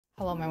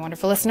Hello, my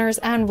wonderful listeners,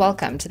 and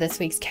welcome to this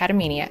week's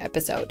Catamania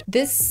episode.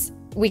 This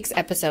week's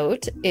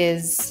episode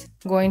is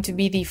going to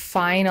be the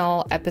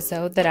final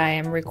episode that I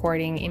am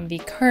recording in the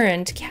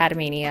current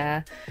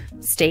Catamania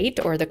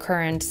state, or the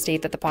current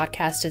state that the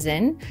podcast is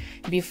in,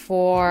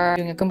 before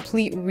doing a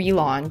complete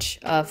relaunch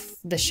of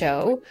the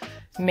show.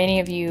 Many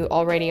of you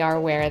already are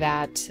aware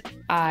that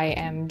I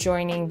am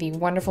joining the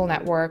wonderful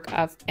network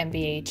of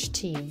MBH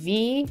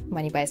TV,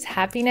 Money Buys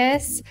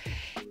Happiness,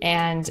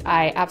 and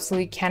I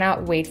absolutely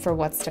cannot wait for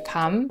what's to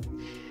come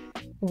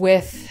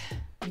with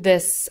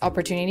this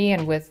opportunity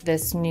and with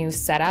this new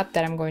setup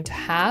that I'm going to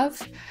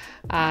have.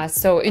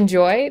 So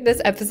enjoy this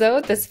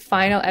episode, this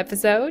final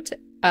episode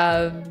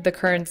of the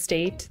current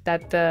state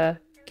that the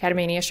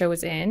Catamania show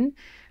is in.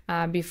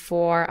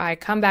 Before I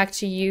come back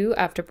to you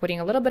after putting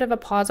a little bit of a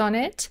pause on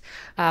it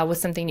with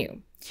something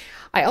new.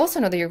 I also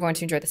know that you're going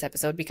to enjoy this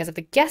episode because of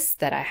the guests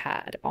that I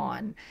had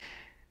on.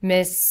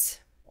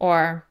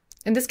 Or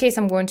in this case,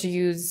 I'm going to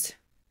use,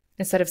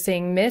 instead of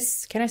saying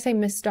Miss, can I say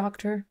Miss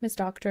Doctor? Miss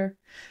Doctor?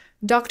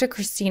 Dr.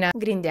 Cristina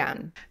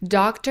Grindean.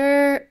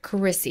 Dr.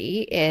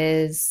 Crissie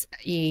is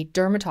a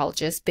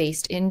dermatologist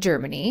based in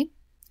Germany,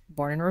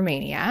 born in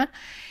Romania,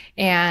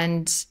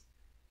 and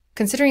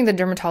considering that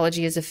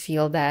dermatology is a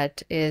field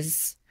that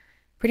is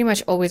pretty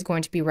much always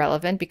going to be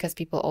relevant because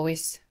people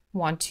always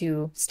want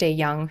to stay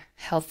young,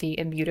 healthy,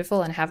 and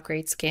beautiful and have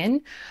great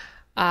skin,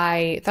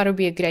 I thought it would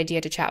be a good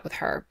idea to chat with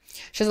her.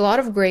 She has a lot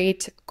of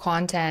great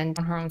content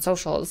on her own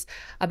socials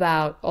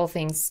about all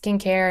things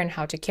skincare and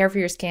how to care for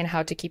your skin,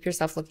 how to keep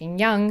yourself looking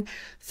young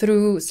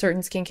through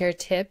certain skincare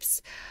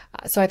tips.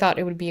 So I thought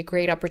it would be a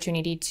great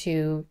opportunity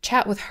to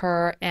chat with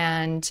her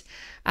and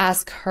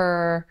ask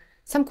her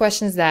some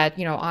questions that,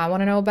 I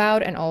want to know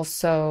about and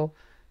also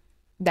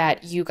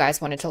that you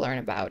guys wanted to learn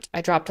about.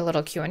 I dropped a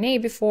little Q&A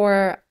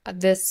before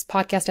this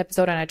podcast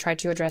episode and I tried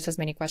to address as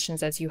many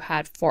questions as you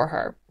had for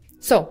her.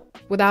 So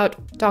without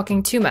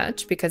talking too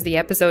much, because the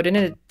episode in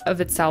and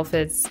of itself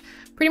is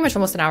pretty much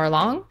almost an hour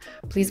long,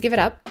 please give it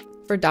up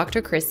for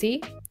Dr.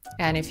 Crissie.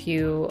 And if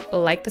you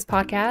like this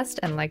podcast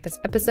and like this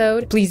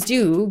episode, please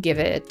do give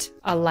it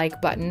a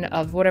like button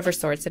of whatever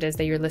sorts it is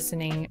that you're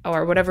listening,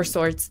 or whatever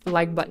sorts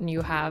like button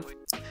you have.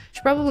 You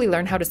should probably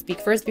learn how to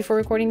speak first before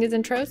recording these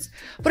intros.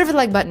 Whatever the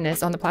like button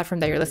is on the platform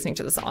that you're listening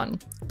to this on,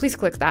 please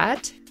click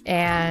that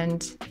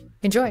and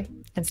enjoy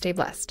and stay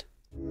blessed.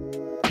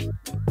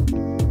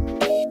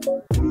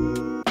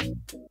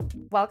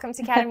 Welcome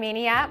to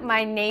Catamania,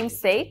 my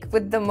namesake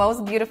with the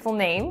most beautiful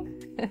name.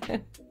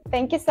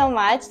 Thank you so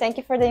much. Thank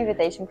you for the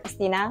invitation,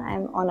 Cristina.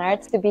 I'm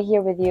honored to be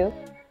here with you.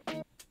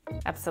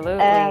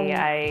 Absolutely.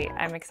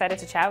 I'm excited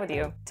to chat with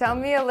you. Tell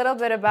me a little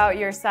bit about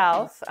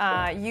yourself.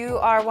 You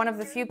are one of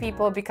the few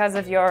people, because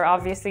of your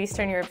obviously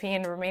Eastern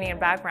European, Romanian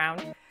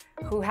background,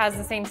 who has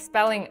the same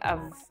spelling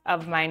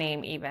of my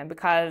name even,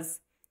 because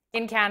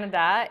in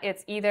Canada,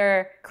 it's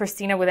either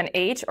Cristina with an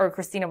H or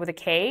Cristina with a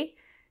K.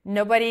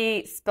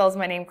 Nobody spells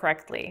my name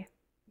correctly,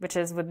 which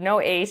is with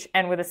no H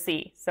and with a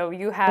C. So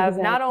you have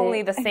not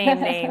only the same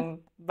name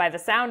by the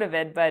sound of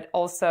it, but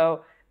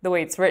also the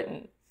way it's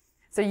written.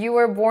 So you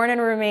were born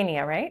in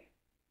Romania, right?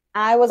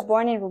 I was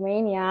born in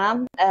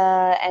Romania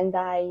and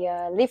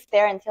I lived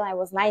there until I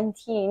was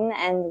 19.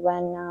 And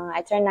when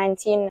I turned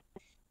 19,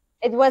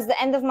 it was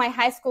the end of my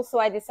high school. So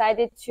I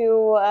decided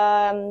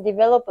to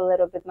develop a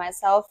little bit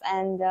myself.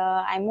 And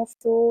I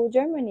moved to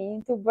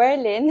Germany, to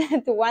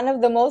Berlin, to one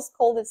of the most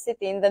coldest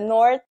cities in the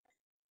north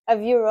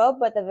of Europe,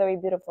 but a very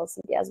beautiful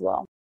city as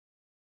well.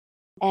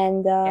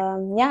 And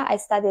I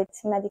studied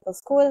medical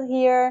school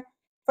here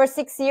for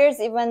 6 years,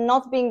 even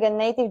not being a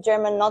native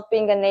German, not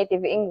being a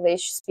native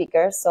English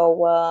speaker, so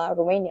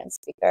Romanian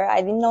speaker.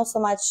 I didn't know so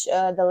much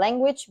the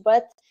language,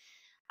 but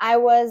I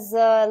was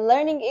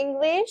learning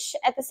English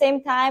at the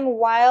same time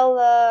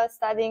while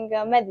studying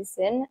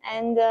medicine.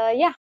 And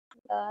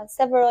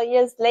several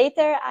years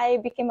later, I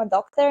became a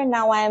doctor.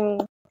 Now I'm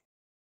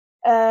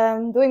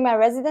doing my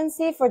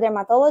residency for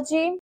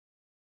dermatology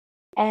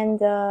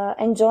and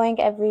enjoying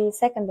every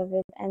second of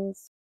it and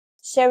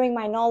sharing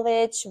my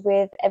knowledge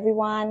with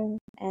everyone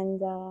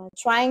and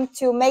trying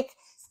to make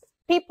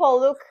people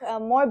look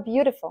more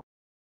beautiful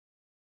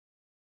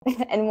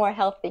and more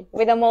healthy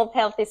with a more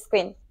healthy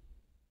skin.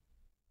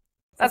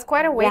 That's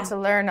quite a way to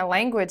learn a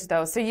language,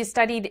 though. So you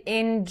studied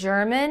in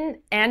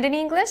German and in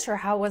English, or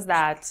how was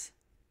that?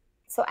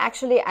 So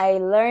actually, I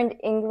learned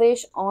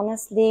English,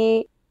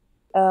 honestly,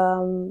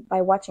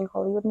 by watching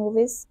Hollywood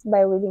movies, by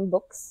reading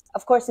books,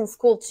 of course in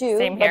school too.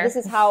 Same here. But this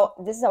is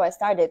how I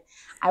started.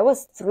 I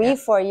was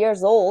 4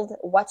 years old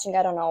watching,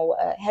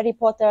 Harry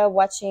Potter,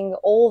 watching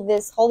all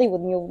these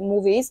Hollywood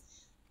movies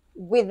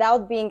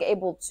without being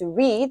able to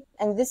read.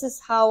 And this is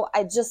how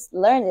I just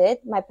learned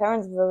it. My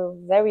parents were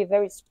very,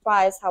 very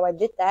surprised how I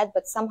did that.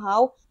 But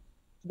somehow,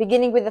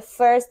 beginning with the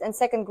first and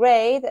second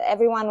grade,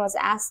 everyone was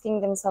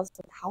asking themselves,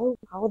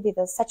 how did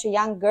such a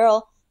young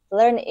girl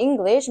learn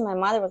English? My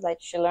mother was like,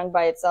 she learned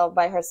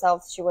by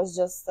herself. She was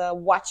just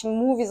watching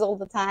movies all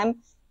the time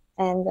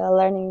and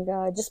learning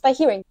just by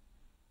hearing.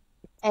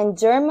 And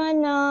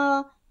German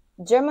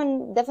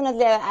German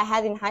definitely I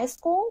had in high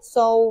school.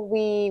 So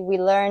we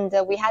learned,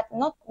 we had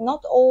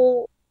not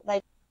all,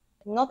 like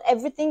not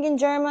everything in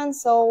German.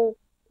 So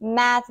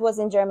math was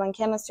in German,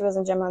 chemistry was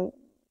in German,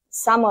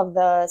 some of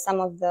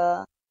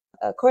the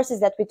courses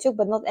that we took,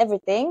 but not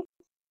everything.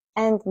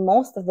 And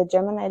most of the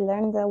German I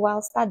learned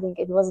while studying.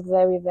 It was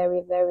very,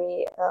 very,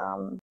 very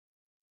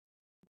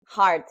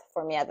hard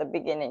for me at the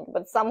beginning,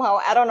 but somehow,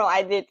 I don't know,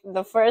 I did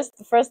the first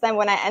time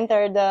when I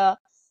entered the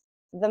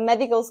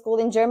medical school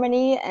in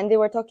Germany, and they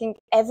were talking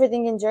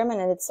everything in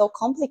German, and it's so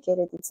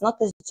complicated. It's not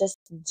just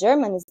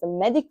German, it's the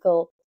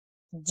medical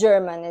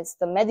German, it's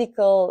the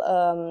medical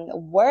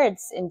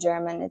words in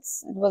German. It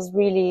was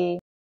really,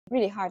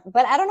 really hard,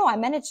 but I don't know, I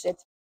managed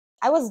it.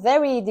 I was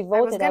very I was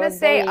devoted. I gonna was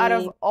say, out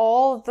of very,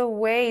 all the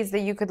ways that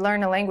you could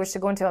learn a language to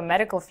go into a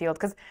medical field,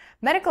 because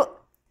medical,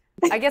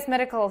 I guess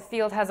medical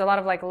field has a lot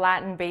of like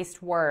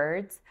Latin-based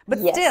words, but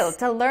still, yes,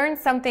 to learn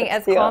something but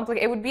as still.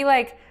 complicated, it would be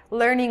like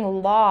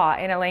learning law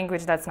in a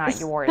language that's not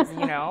yours,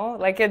 you know?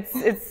 Like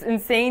it's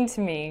insane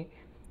to me.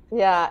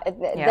 Yeah,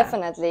 Yeah.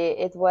 definitely.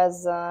 It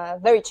was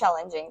very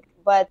challenging,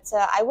 but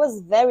I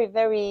was very,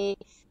 very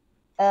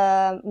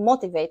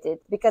motivated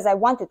because I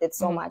wanted it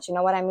so Hmm. much. You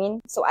know what I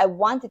mean? So I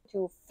wanted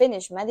to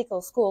finish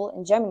medical school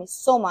in Germany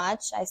so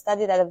much. I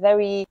studied at a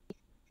very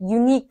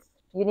unique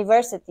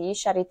university,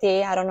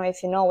 Charité. I don't know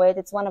if you know it.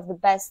 It's one of the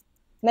best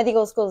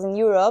medical schools in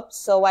Europe.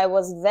 So I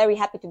was very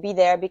happy to be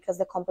there because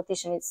the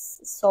competition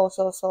is so,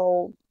 so,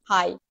 so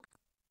high.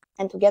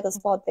 And to get a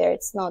spot there,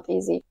 it's not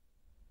easy.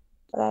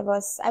 But I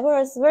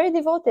was very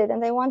devoted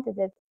and I wanted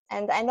it.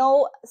 And I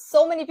know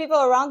so many people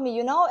around me,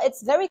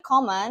 it's very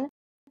common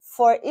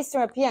for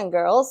Eastern European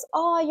girls.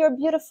 Oh, you're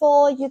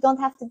beautiful. You don't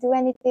have to do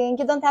anything.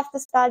 You don't have to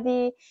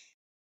study.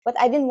 But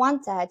I didn't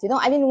want that.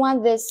 I didn't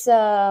want this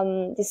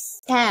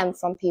stamp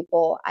from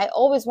people. I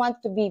always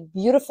wanted to be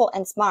beautiful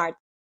and smart.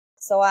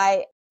 So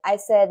I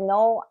said,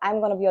 no, I'm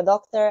going to be a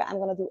doctor. I'm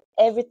going to do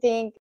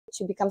everything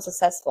to become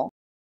successful.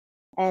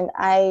 And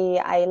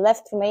I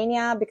left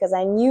Romania because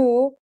I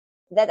knew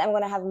that I'm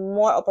going to have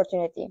more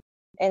opportunity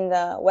in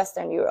the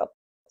Western Europe.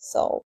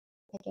 So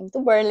I came to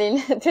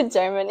Berlin, to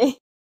Germany.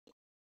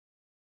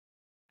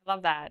 I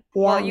love that.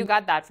 Well, Yeah. you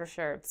got that for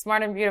sure.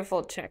 Smart and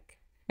beautiful chick.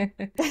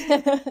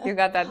 You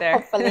got that there.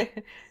 Hopefully.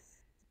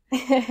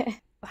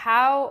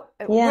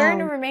 Where in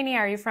Yeah. Romania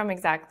are you from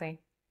exactly?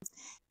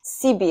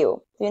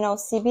 Sibiu. Do you know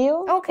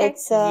Sibiu? Okay.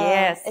 It's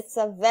Yes.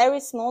 a very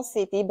small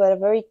city, but a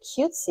very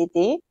cute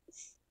city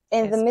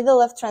in the Yes.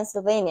 middle of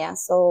Transylvania.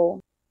 So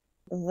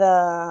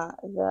the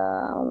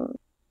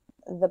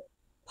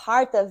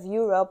part of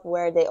Europe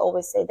where they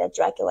always say that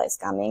Dracula is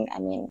coming. I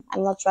mean,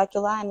 I'm not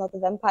Dracula, I'm not a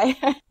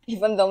vampire,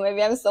 even though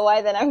maybe I'm so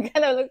white that I'm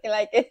kind of looking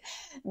like it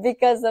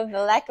because of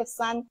the lack of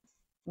sun.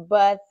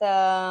 But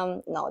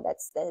no,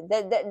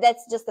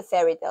 that's just a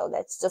fairy tale.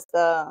 That's just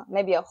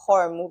maybe a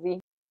horror movie.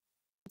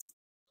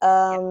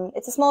 Yeah.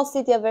 It's a small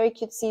city, a very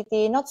cute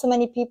city, not so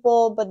many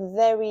people, but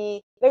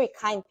very, very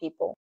kind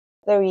people,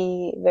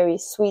 very, very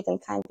sweet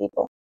and kind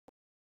people.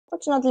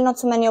 Fortunately, not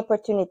so many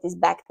opportunities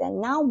back then.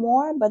 Now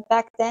more, but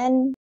back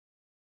then,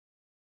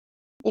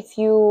 if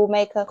you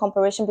make a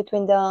comparison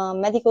between the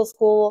medical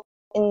school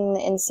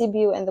in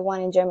Sibiu and the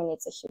one in Germany,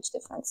 it's a huge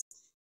difference.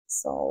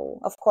 So,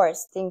 of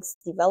course, things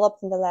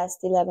developed in the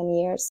last 11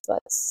 years,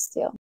 but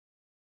still,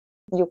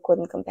 you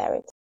couldn't compare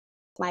it.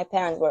 My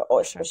parents were For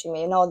always sure. pushing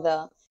me,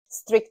 the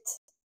strict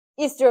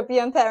East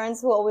European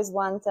parents who always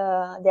want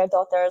their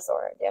daughters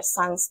or their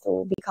sons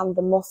to become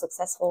the most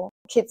successful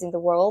kids in the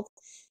world.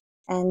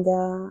 And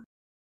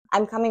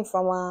I'm coming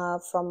from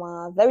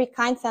a very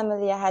kind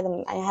family. I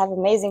have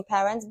amazing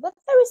parents, but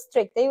very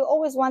strict. They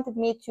always wanted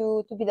me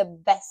to be the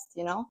best,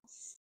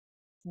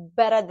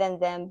 better than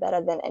them,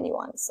 better than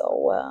anyone.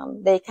 So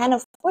they kind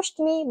of pushed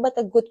me, but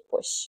a good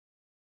push,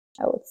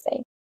 I would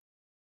say.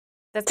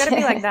 There's got to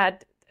be like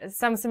that,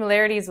 some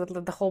similarities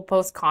with the whole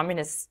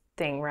post-communist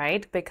thing,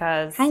 right?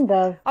 Because Kind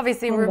of,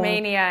 obviously kind of.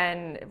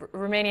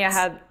 Romania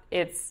had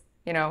its,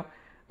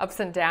 ups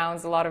and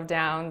downs, a lot of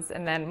downs,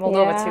 and then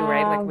Moldova too,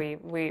 right? Like Yeah.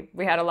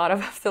 we had a lot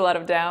of ups, a lot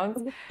of downs.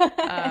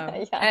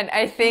 Yeah. And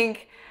I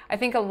think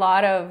a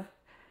lot of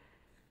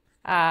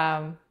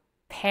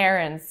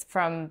parents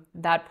from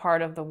that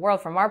part of the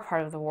world, from our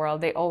part of the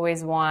world, they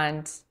always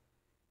want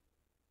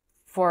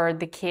for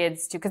the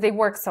kids to, because they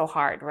work so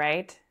hard,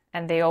 right?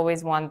 And they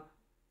always want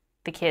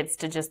the kids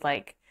to just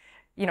like,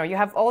 you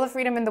have all the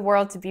freedom in the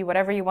world to be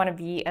whatever you want to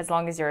be as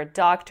long as you're a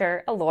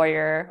doctor, a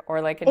lawyer,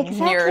 or like an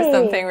engineer or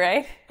something,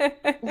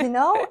 Exactly. right? You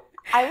know,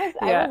 I was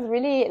Yeah.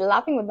 really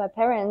laughing with my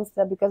parents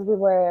because we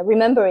were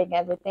remembering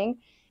everything.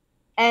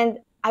 And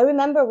I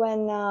remember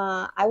when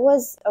I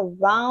was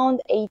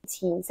around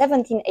 18,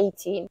 17,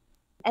 18.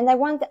 And I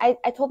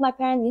told my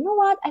parents, you know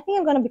what? I think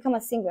I'm going to become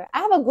a singer.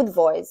 I have a good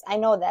voice. I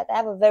know that. I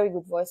have a very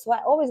good voice. So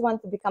I always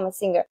wanted to become a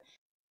singer.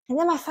 And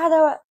then my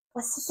father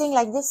was sitting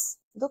like this,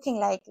 looking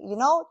like,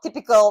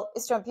 typical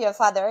Eastern European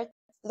father,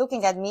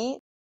 looking at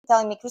me,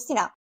 telling me,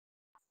 Christina,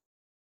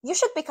 you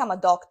should become a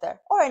doctor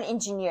or an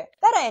engineer,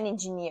 better an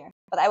engineer.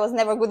 But I was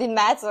never good in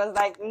math. So I was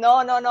like,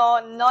 no, no,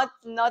 no,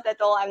 not at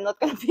all. I'm not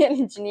going to be an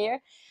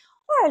engineer.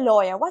 or a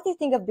lawyer? What do you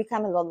think of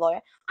becoming a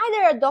lawyer?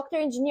 Either a doctor,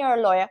 engineer, or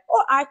lawyer,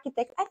 or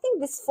architect. I think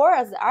these four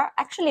are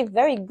actually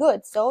very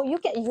good. So you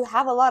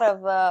have a lot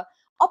of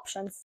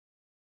options.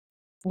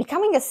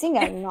 Becoming a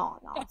singer, no.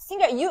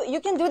 Singer,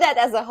 you can do that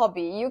as a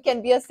hobby. You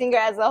can be a singer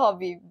as a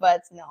hobby,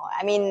 but no,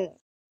 I mean,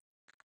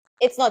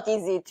 it's not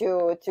easy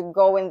to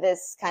go in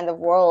this kind of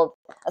world,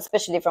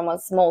 especially from a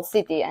small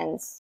city. And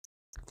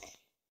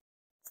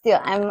still,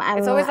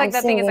 It's always like I'm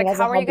that thing. It's singing like, as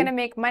a how are you going hobby.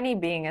 to make money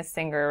being a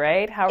singer,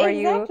 right? How are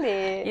you,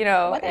 Exactly. you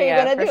know, What are you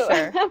yeah, gonna for do?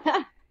 sure.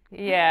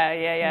 Yeah.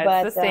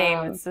 It's the But same.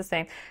 It's the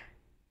same.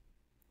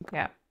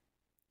 Yeah.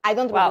 I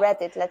don't Well,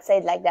 regret it. Let's say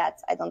it like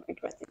that. I don't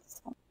regret it.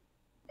 So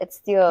it's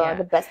still yeah.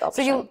 the best So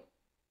option.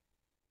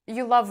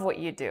 you love what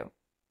you do.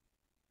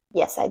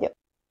 Yes, I do.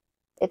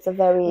 It's a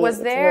Was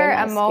very there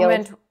a nice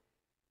skill.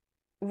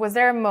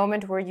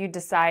 moment where you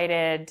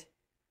decided,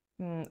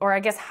 or I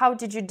guess, how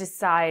did you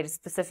decide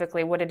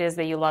specifically what it is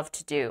that you love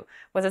to do?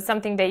 Was it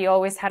something that you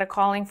always had a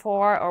calling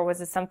for, or was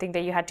it something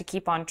that you had to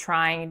keep on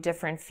trying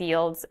different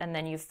fields and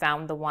then you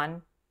found the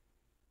one?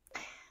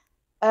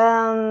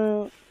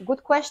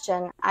 Good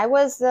question. I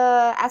was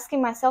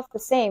asking myself the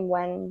same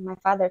when my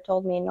father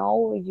told me,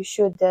 no, you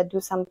should do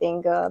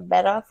something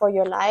better for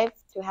your life,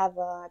 to have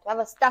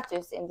a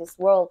status in this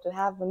world, to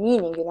have a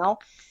meaning, you know.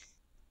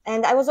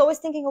 And I was always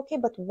thinking, okay,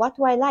 but what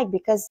do I like?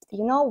 Because,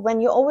 you know,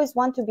 when you always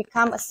want to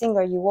become a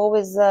singer, you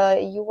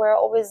were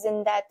always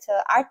in that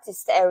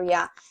artist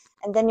area.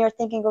 And then you're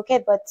thinking, okay,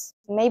 but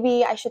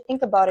maybe I should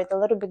think about it a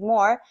little bit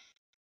more.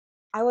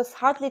 I was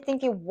hardly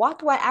thinking, what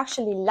do I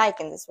actually like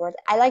in this world?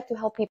 I like to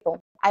help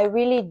people. I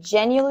really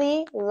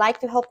genuinely like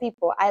to help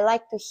people. I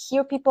like to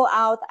hear people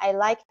out. I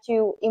like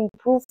to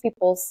improve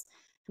people's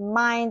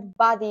mind,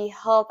 body,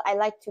 health. I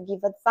like to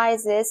give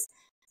advices.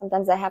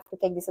 Sometimes I have to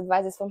take these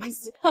advices for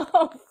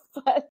myself,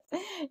 but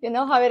you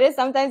know how it is.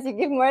 Sometimes you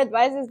give more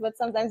advices, but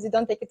sometimes you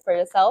don't take it for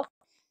yourself.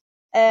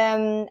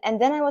 And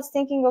then I was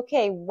thinking,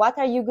 okay, what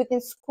are you good in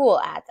school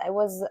at? I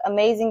was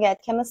amazing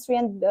at chemistry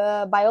and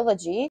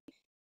biology.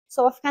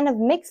 So I've kind of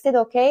mixed it,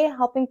 okay,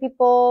 helping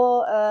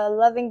people,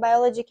 loving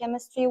biology,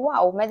 chemistry.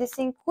 Wow,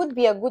 medicine could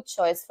be a good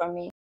choice for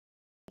me.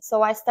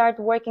 So I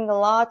started working a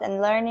lot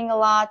and learning a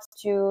lot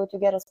to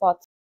get a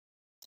spot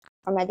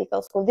for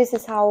medical school. This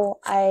is how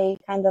I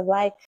kind of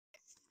like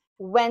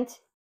went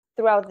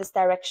throughout this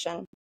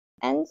direction.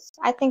 And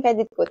I think I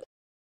did good.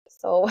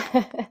 So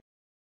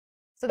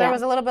So there yeah,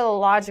 was a little bit of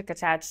logic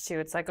attached to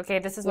it. It's like, okay,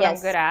 this is what I'm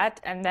good yes, at.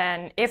 And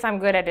then if I'm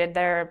good at it,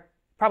 there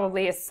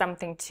probably is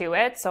something to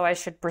it. So I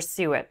should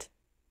pursue it.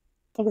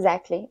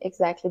 exactly.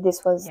 Yeah.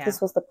 This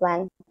was the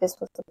plan. This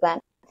was the plan.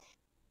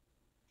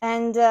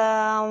 And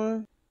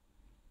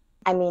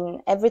I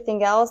mean,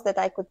 everything else that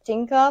I could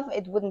think of,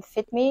 it wouldn't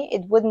fit me.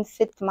 It wouldn't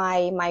fit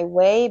my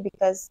way,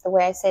 because the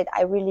way I said,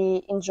 I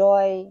really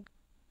enjoy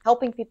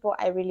helping people.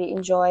 I really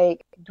enjoy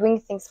doing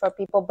things for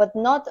people, but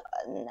not,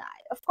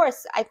 of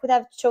course, I could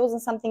have chosen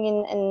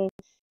something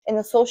in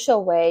a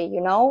social way, you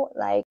know,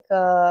 like,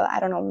 I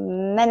don't know,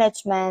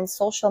 management,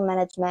 social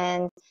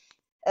management.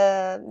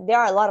 There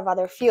are a lot of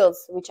other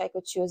fields which I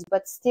could choose,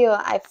 but still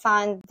I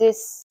find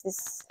this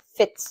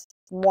fit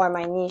more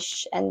my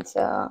niche and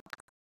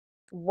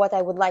what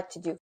I would like to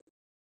do.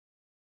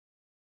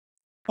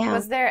 Yeah.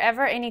 Was there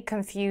ever any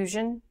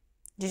confusion?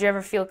 Did you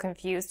ever feel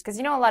confused? Because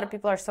you know a lot of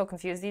people are so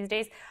confused these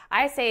days.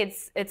 I say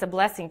it's a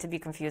blessing to be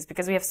confused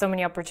because we have so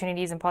many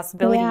opportunities and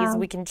possibilities. Yeah,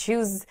 We can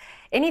choose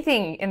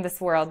anything in this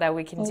world that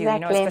we can do, you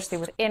know, exactly. especially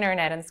with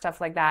internet and stuff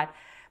like that.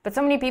 But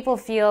so many people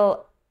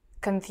feel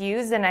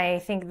confused, and I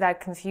think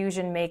that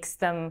confusion makes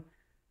them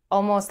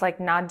almost like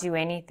not do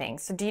anything.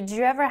 So did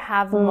you ever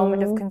have a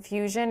moment of Mm.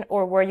 confusion,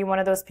 or were you one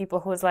of those people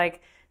who was like,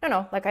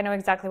 no, like I know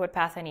exactly what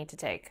path I need to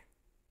take?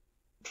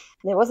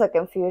 There was a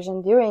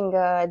confusion during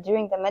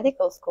the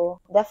medical school.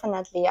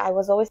 Definitely, I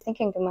was always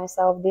thinking to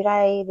myself, did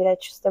I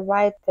choose the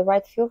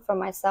right field for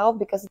myself?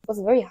 Because it was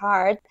very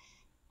hard,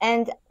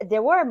 and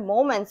there were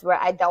moments where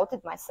I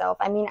doubted myself.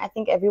 I mean, I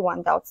think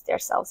everyone doubts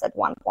themselves at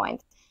one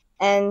point.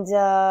 And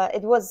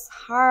it was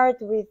hard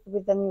with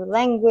the new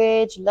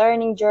language,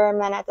 learning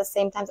German at the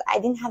same time. I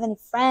didn't have any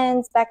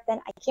friends back then.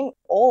 I came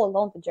all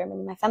alone to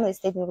Germany. My family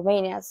stayed in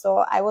Romania, so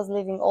I was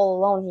living all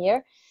alone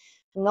here.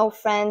 No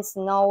friends,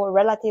 no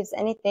relatives,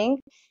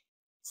 anything.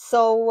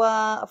 So,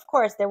 of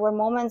course, there were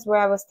moments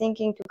where I was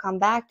thinking to come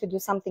back, to do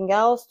something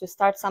else, to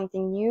start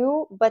something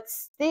new, but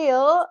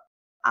still,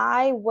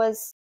 I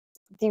was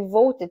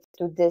devoted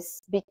to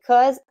this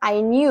because I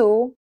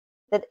knew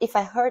that if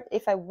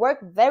I work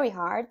very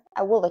hard,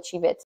 I will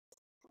achieve it.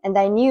 And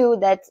I knew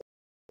that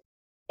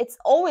it's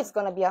always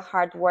going to be a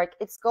hard work.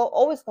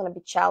 Always going to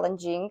be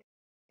challenging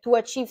to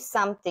achieve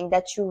something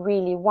that you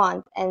really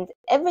want. And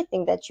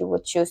everything that you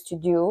would choose to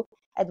do,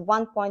 at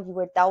one point you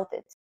were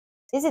doubted.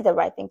 Is it the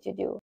right thing to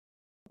do?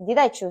 Did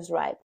I choose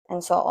right?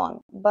 And so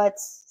on. But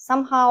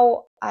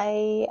somehow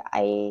I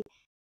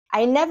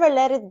never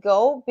let it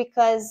go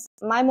because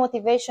my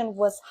motivation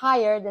was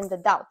higher than the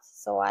doubt.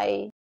 So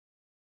I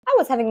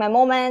was having my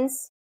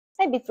moments,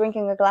 maybe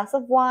drinking a glass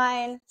of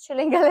wine,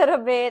 chilling a little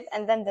bit,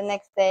 and then the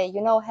next day,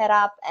 you know, head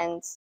up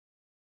and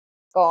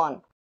go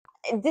on.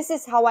 this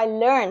is how I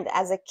learned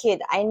as a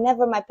kid.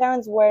 My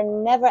parents were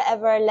never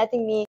ever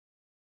letting me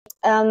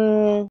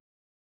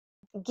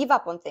give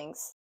up on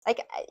things.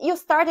 Like,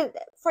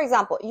 for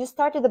example, you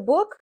started a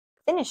book,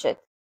 finish it.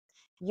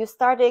 You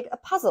started a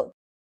puzzle,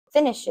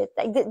 finish it.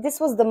 Like this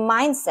was the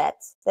mindset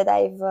that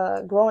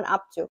I've grown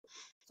up to.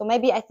 So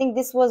maybe I think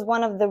this was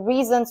one of the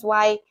reasons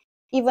why,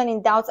 even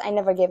in doubts, I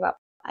never gave up.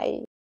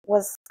 I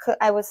was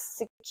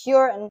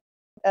secure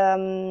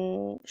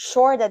and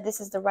sure that this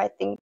is the right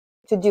thing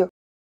to do.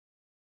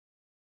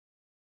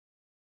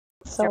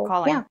 So, your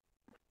calling. Yeah,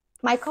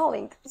 my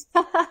calling.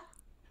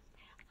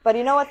 But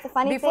you know what's the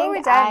funny Before thing?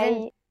 we dive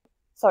in,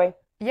 sorry.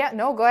 Yeah,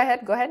 no, go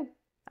ahead.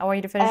 I want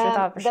you to finish your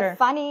thought for sure.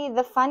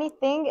 The funny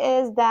thing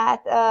is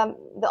that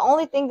the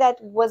only thing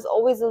that was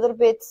always a little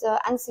bit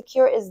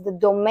insecure is the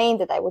domain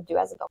that I would do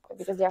as a doctor,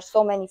 because there are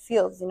so many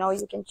fields. You know,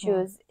 you can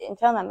choose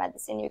internal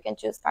medicine, you can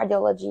choose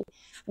cardiology,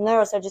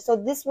 neurosurgery. So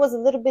this was a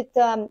little bit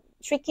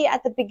tricky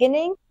at the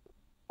beginning,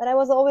 but I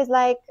was always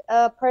like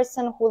a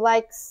person who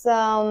likes.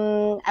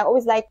 I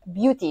always liked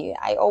beauty.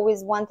 I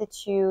always wanted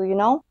to, you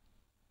know,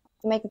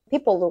 make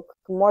people look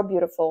more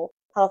beautiful,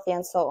 healthy,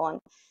 and so on.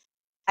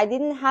 I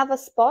didn't have a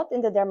spot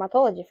in the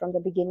dermatology from the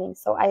beginning.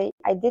 So I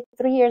did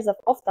 3 years of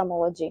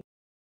ophthalmology.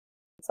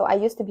 So I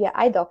used to be an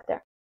eye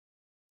doctor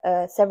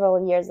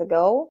several years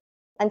ago,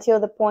 until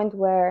the point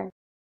where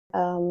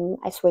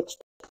I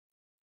switched.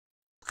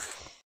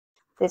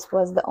 This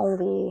was the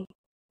only,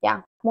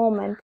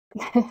 moment.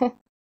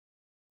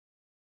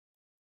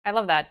 I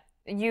love that.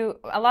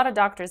 A lot of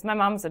doctors, my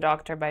mom's a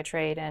doctor by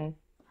trade, and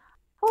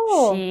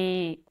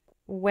she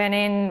went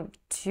in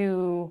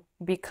to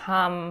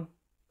become,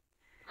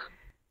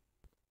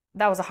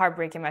 that was a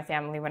heartbreak in my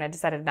family when I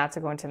decided not to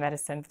go into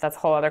medicine. But that's a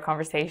whole other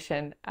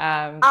conversation. She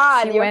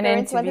your went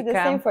parents in to wanted the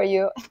same for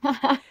you.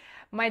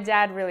 My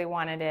dad really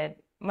wanted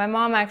it. My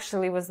mom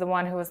actually was the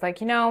one who was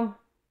like, you know,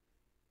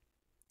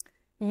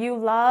 you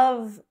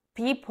love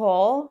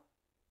people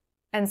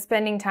and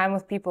spending time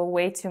with people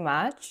way too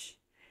much.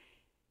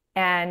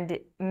 And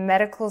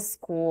medical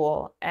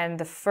school and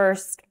the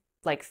first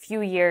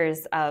few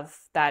years of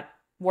that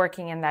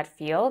working in that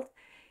field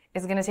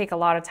is going to take a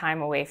lot of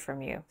time away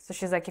from you. So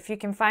she's like, if you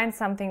can find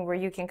something where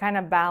you can kind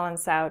of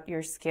balance out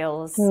your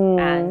skills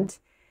and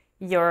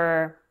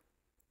your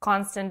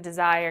constant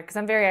desire, because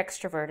I'm very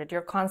extroverted,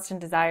 your constant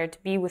desire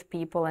to be with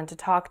people and to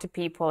talk to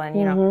people, and,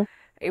 you know,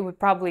 it would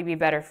probably be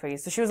better for you.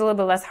 So she was a little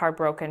bit less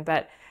heartbroken,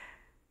 but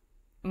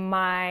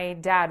my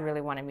dad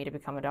really wanted me to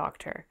become a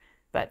doctor,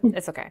 but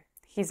it's okay.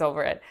 He's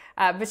over it.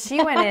 But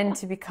she went in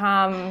to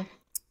become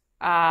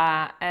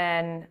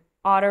an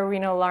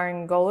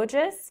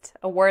otorhinolaryngologist,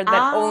 a word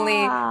that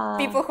only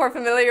people who are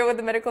familiar with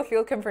the medical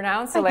field can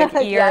pronounce. So like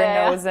ear,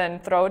 nose,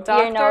 and throat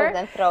doctor. Ear, nose,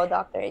 and throat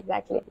doctor,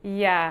 exactly.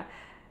 Yeah.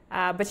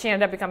 But she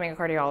ended up becoming a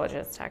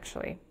cardiologist,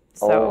 actually.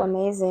 So,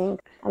 amazing.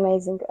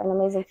 Amazing. An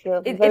amazing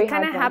field. It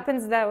kind of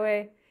happens that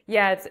way.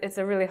 Yeah, it's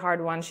a really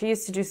hard one. She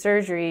used to do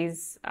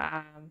surgeries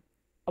a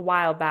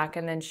while back,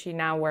 and then she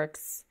now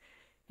works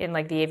in the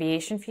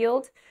aviation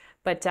field.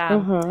 But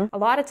a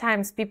lot of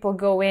times people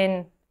go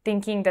in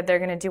thinking that they're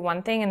going to do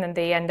one thing, and then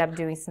they end up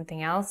doing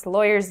something else.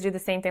 Lawyers do the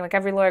same thing. Like,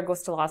 every lawyer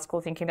goes to law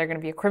school thinking they're going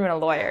to be a criminal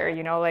lawyer,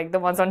 you know, like the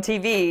ones on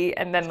TV,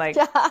 and then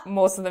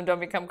most of them don't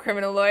become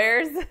criminal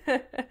lawyers.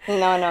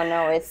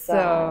 No. It's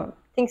so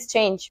things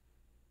change.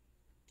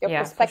 Your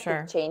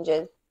perspective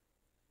changes.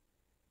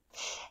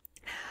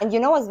 And you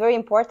know what's very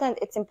important?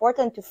 It's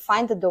important to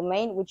find the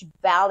domain which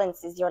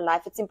balances your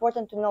life. It's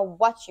important to know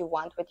what you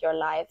want with your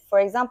life. For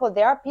example,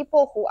 there are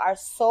people who are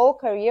so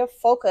career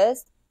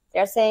focused.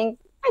 They're saying,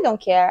 I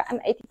don't care. I'm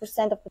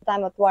 80% of the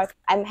time at work.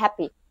 I'm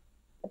happy.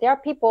 But there are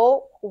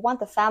people who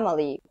want a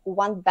family, who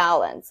want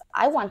balance.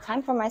 I want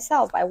time for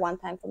myself. I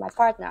want time for my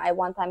partner. I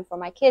want time for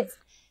my kids,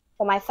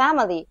 for my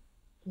family.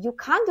 You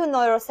can't do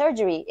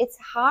neurosurgery. It's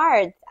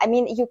hard. I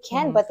mean, you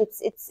can, but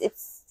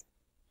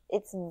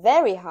it's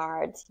very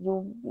hard.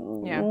 You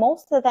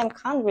most of the time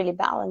can't really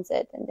balance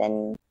it, and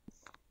then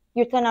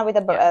you turn out with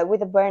a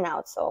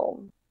burnout.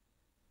 So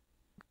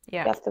you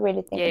have to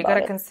really think about it. Yeah, you got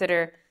to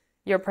consider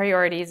your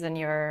priorities and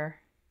your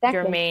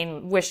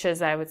main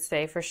wishes, I would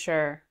say, for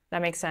sure.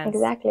 That makes sense.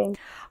 Exactly.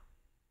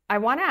 I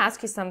want to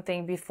ask you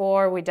something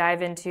before we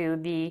dive into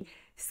the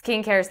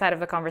skincare side of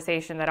the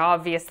conversation that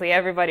obviously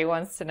everybody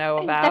wants to know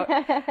about.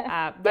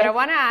 But I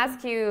want to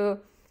ask you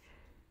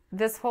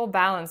this whole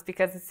balance,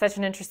 because it's such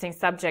an interesting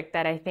subject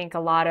that I think a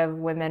lot of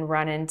women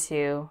run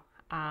into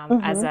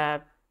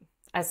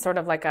as sort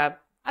of like I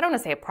don't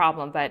want to say a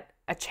problem, but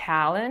a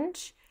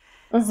challenge.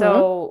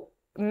 So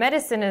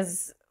medicine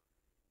is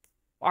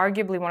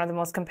arguably one of the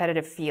most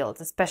competitive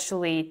fields,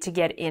 especially to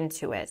get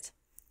into it.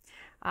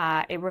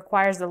 It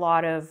requires a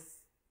lot of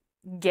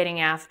getting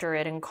after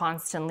it and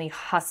constantly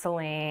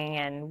hustling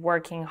and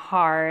working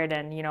hard,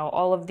 and, you know,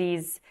 all of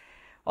these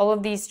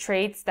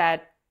traits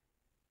that,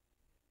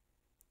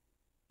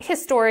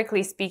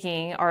 historically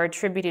speaking, are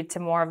attributed to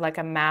more of like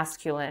a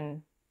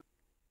masculine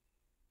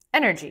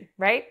energy,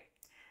 right?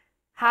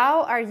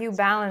 How are you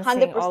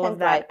balancing all of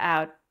that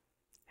out?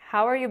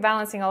 How are you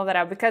balancing all of that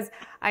out? Because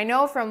I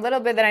know from little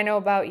bit that I know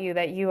about you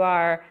that you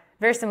are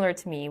very similar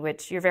to me,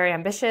 which you're very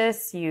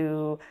ambitious,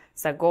 you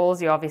set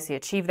goals, you obviously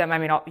achieve them. I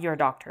mean, you're a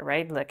doctor,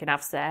 right? Like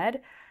enough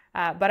said.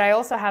 But I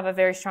also have a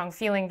very strong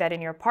feeling that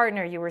in your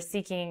partner, you were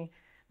seeking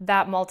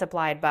that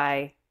multiplied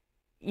by,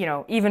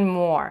 even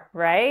more,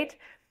 right?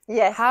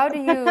 Yes. How do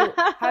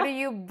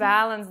you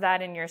balance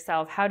that in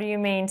yourself? How do you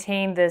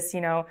maintain this,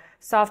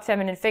 soft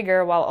feminine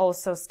figure while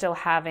also still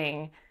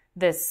having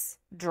this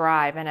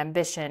drive and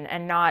ambition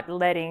and not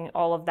letting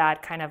all of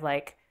that kind of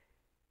like,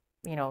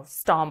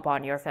 stomp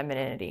on your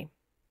femininity?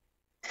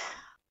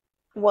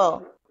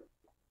 Well,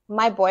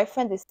 my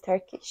boyfriend is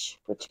Turkish,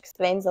 which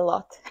explains a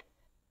lot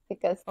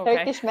because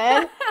Turkish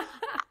men,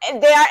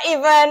 they are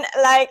even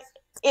like,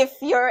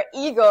 if your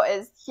ego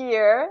is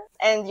here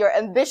and your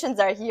ambitions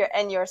are here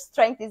and your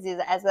strength is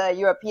as a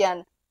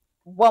European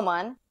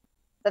woman,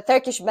 the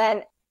Turkish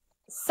men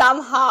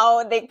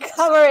somehow they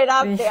cover it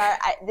up.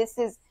 This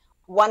is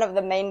one of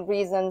the main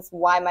reasons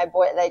why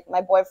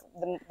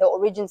the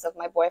origins of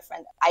my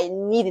boyfriend, I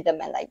needed a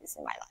man like this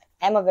in my life.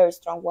 I'm a very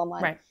strong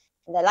woman, right.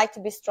 And I like to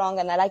be strong,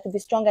 and I like to be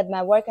strong at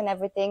my work and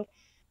everything.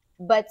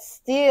 But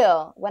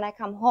still, when I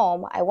come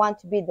home, I want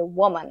to be the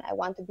woman. I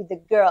want to be the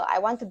girl. I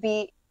want to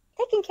be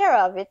taken care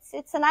of.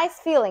 It's a nice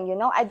feeling,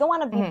 I don't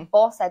want to be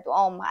boss at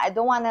home. I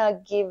don't want to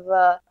give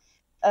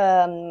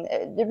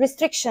the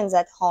restrictions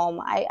at home.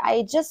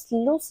 I just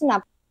loosen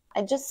up.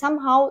 I just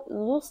somehow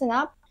loosen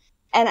up.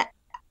 And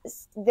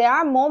there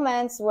are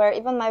moments where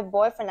even my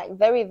boyfriend, like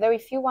very, very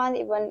few ones,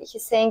 even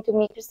he's saying to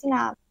me,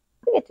 Cristina,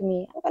 give it to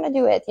me. I'm going to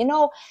do it.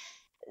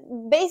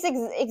 Basic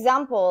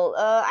example,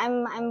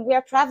 we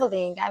are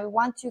traveling. I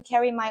want to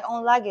carry my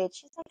own luggage.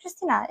 She's like,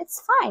 Cristina,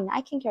 it's fine.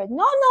 I can carry it.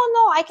 No,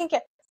 I can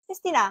carry it.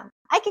 Cristina,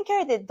 I can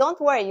carry it. Don't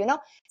worry.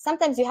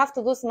 Sometimes you have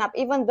to loosen up,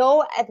 even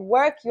though at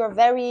work you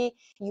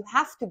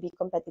have to be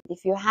competitive.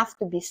 You have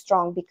to be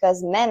strong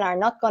because men are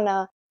not going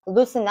to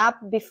loosen up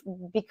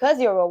because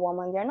you're a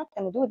woman. They're not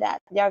going to do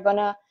that. They are going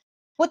to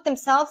put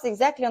themselves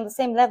exactly on the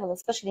same level,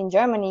 especially in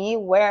Germany,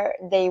 where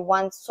they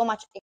want so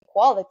much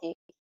equality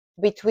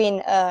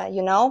between,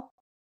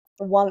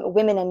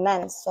 women and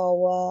men.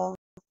 So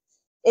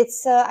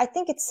I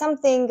think it's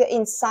something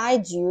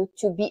inside you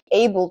to be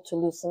able to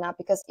loosen up,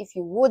 because if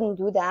you wouldn't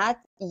do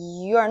that,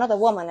 you are not a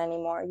woman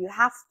anymore. You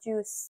have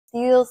to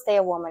still stay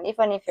a woman,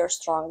 even if you're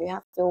strong. You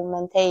have to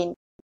maintain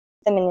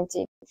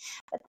femininity.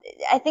 But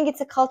I think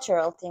it's a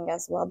cultural thing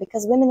as well,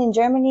 because women in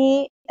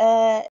Germany,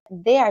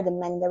 they are the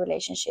men in the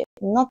relationship,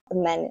 not the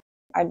men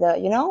are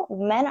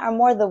men are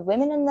more the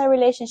women in the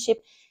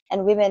relationship,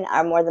 and women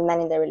are more the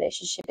men in the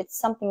relationship. It's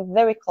something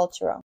very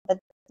cultural, but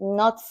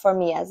not for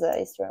me as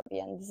a East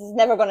European. This is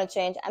never going to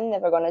change. I'm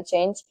never going to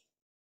change,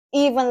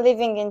 even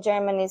living in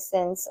Germany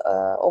since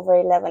over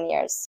 11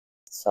 years.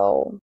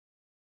 So,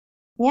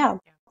 yeah,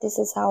 this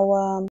is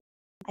how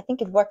I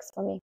think it works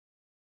for me.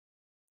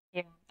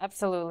 Yeah,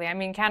 absolutely. I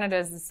mean, Canada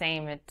is the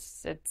same.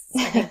 It's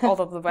I think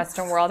all of the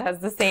Western world has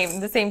the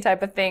same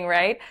type of thing,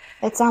 right?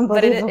 It's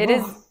unbelievable. But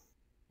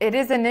it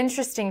is an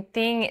interesting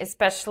thing,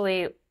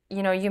 especially,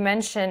 you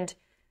mentioned,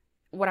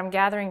 what I'm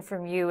gathering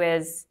from you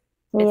is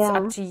it's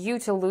up to you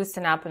to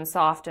loosen up and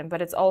soften,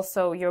 but it's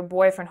also your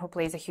boyfriend who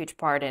plays a huge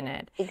part in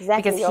it.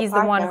 Exactly. Because he's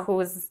the one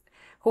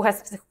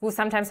who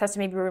sometimes has to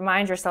maybe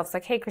remind yourself, it's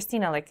like, hey,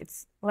 Cristina, like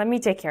let me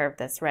take care of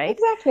this, right?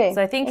 Exactly.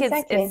 So I think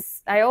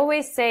it's I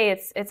always say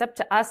it's up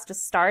to us to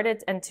start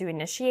it and to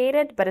initiate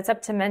it, but it's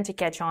up to men to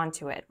catch on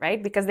to it,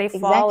 right? Because they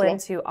fall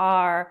into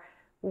our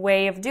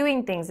way of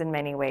doing things in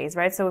many ways,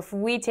 right? So if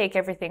we take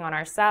everything on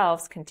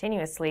ourselves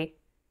continuously,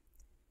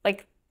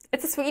 like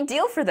it's a sweet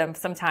deal for them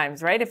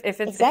sometimes, right?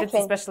 If it's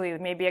especially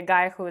maybe a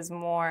guy who is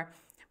more,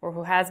 or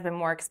who has been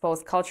more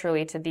exposed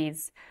culturally to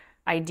these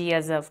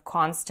ideas of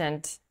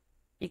constant,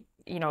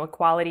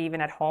 equality even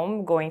at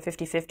home, going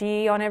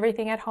 50-50 on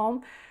everything at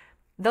home,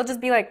 they'll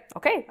just be like,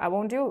 okay, I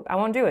won't do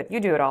it. You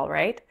do it all,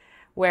 right?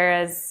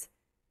 Whereas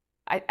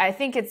I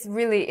think it's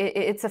really,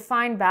 it's a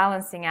fine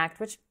balancing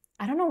act, which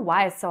I don't know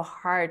why it's so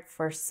hard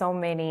for so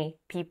many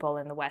people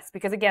in the West.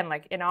 Because again,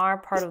 like in our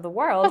part of the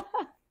world,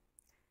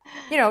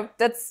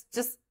 that's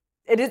just,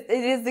 it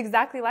is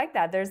exactly like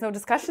that. There's no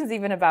discussions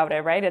even about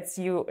it, right? It's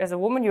you, as a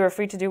woman, you are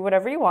free to do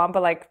whatever you want,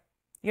 but like,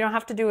 you don't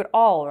have to do it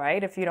all,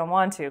 right? If you don't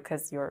want to,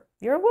 because you're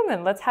a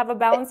woman. Let's have a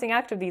balancing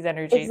act of these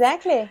energies.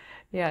 Exactly.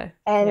 Yeah.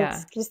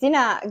 And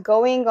Cristina,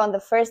 going on the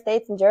first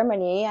dates in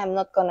Germany, I'm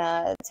not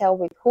gonna tell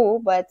with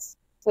who, but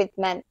with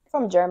men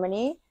from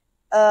Germany,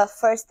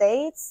 first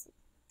dates,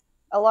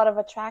 a lot of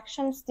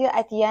attraction, still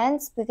at the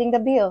end, splitting the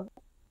bill.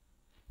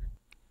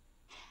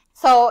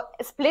 So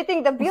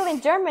splitting the bill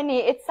in Germany,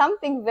 it's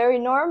something very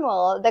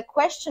normal. The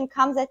question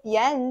comes at the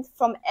end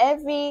from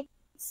every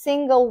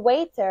single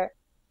waiter: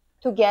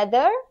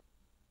 together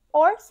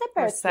or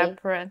separately? Or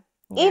separate.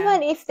 Yeah.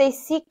 Even if they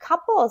see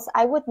couples,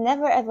 I would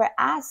never ever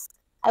ask.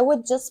 I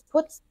would just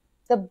put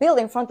the bill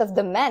in front of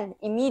the men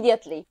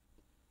immediately.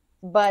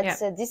 But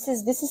this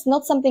is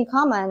not something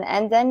common.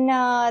 And then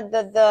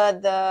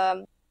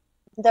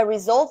the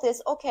result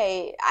is,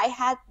 okay, I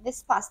had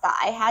this pasta,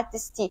 I had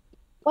this tea.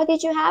 What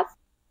did you have?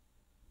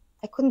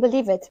 I couldn't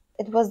believe it.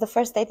 It was the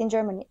first date in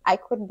Germany. I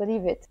couldn't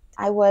believe it.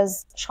 I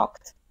was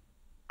shocked.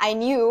 I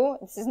knew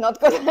this is not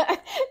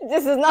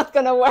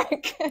gonna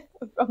work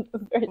from the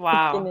very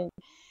beginning.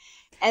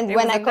 And it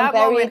when was I in that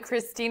moment, it,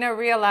 Cristina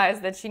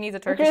realized that she needs a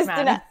Turkish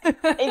man.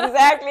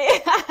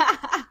 Exactly.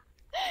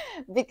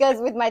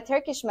 Because with my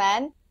Turkish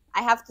man,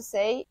 I have to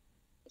say,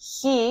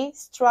 he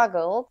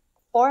struggled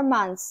 4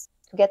 months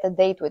to get a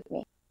date with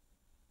me.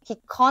 He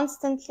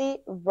constantly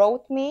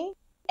wrote me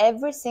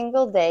every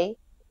single day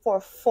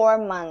for 4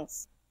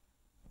 months.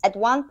 At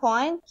one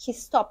point, he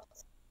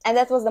stopped. And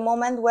that was the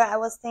moment where I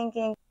was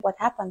thinking, what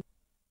happened?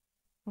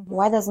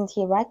 Why doesn't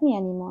he write me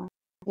anymore?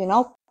 You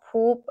know,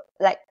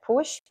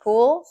 push,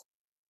 pull,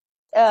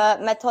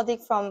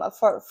 methodic from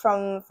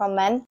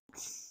men.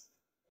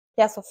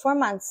 Yeah, so 4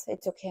 months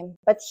it took him.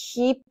 But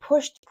he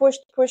pushed.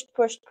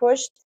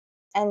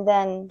 And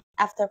then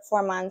after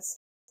 4 months,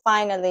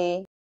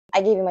 finally,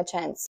 I gave him a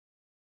chance.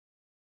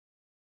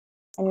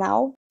 And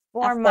now,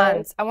 4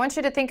 months. I want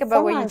you to think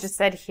about what you just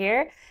said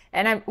here.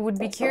 And I would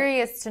be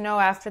curious to know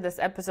after this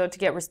episode to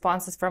get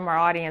responses from our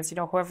audience, you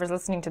know, whoever's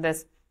listening to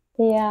this.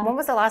 Yeah. When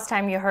was the last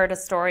time you heard a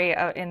story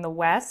in the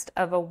West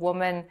of a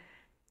woman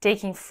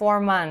taking 4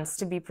 months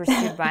to be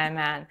pursued by a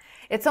man?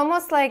 It's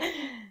almost like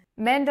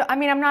men don't, I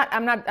mean, I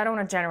don't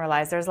want to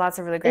generalize. There's lots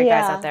of really great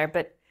guys out there,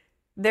 but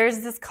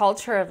there's this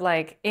culture of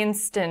like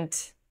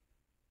instant,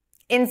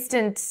 you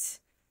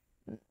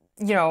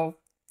know,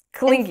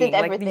 clinging.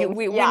 Like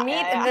we meet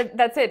and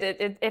that's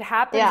it. It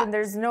happens and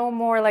there's no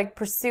more like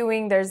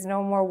pursuing. There's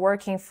no more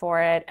working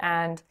for it.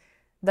 And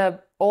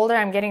the older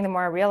I'm getting, the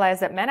more I realize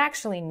that men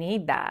actually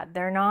need that.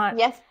 They're not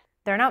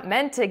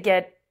meant to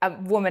get a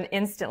woman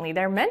instantly.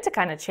 They're meant to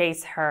kind of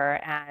chase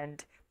her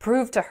and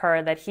prove to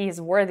her that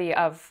he's worthy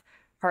of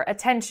her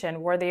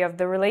attention, worthy of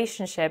the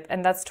relationship.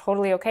 And that's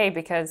totally okay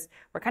because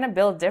we're kind of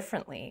built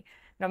differently.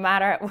 No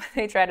matter what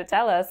they try to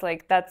tell us,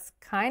 like that's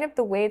kind of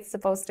the way it's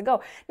supposed to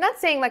go. Not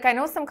saying like I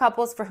know some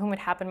couples for whom it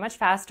happened much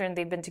faster and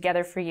they've been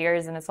together for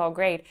years and it's all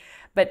great.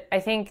 But I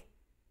think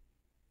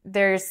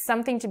there's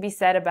something to be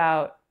said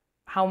about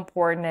how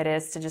important it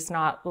is to just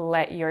not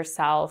let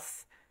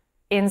yourself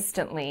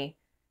instantly,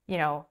 you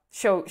know,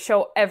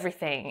 show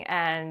everything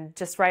and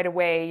just right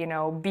away, you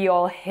know, be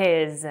all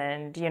his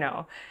and, you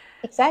know.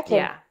 Exactly.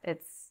 Yeah,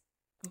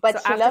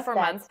 but so after 4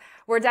 months,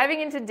 we're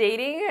diving into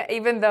dating,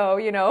 even though,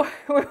 you know,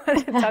 we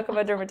wanted to talk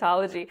about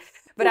dermatology.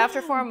 But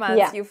after 4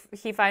 months,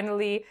 he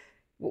finally,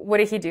 what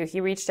did he do?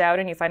 He reached out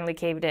and you finally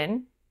caved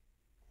in?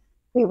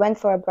 We went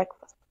for a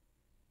breakfast.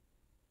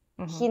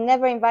 He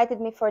never invited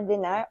me for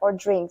dinner or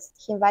drinks.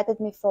 He invited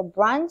me for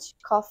brunch,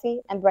 coffee,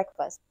 and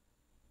breakfast.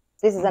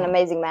 This is an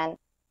amazing man.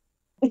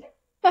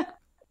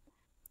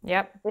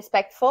 Yep.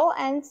 Respectful.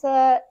 And,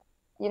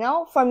 you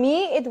know, for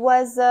me, it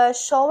was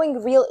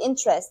showing real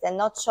interest and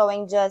not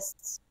showing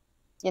just,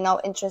 you know,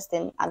 interest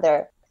in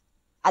other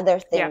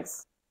things. Yeah.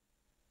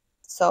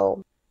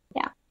 So,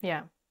 yeah.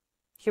 Yeah.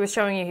 He was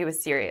showing you he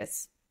was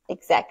serious.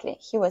 Exactly.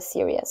 He was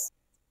serious.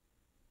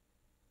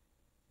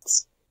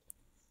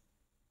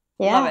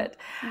 Yeah. Love it.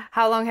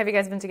 How long have you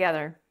guys been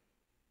together?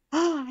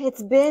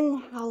 It's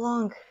been how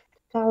long?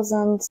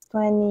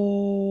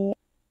 2021?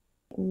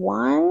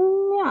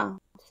 Yeah.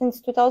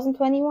 Since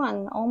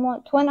 2021.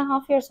 Almost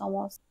 2.5 years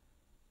almost.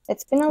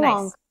 It's been a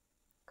long.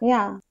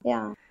 Yeah.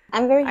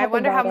 I'm very happy. I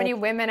wonder how many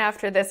women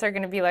after this are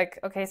going to be like,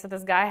 okay, so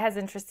this guy has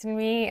interest in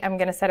me. I'm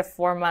going to set a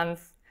 4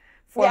 month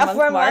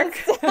mark.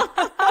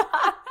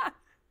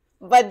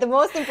 But the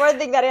most important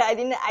thing that I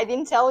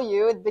didn't tell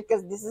you,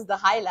 because this is the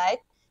highlight.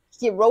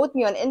 He wrote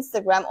me on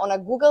Instagram on a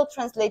Google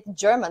Translate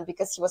German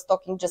because he was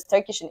talking just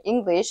Turkish and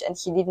English and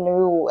he didn't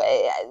know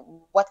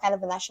what kind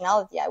of a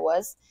nationality I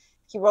was.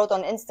 He wrote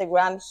on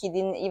Instagram. He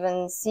didn't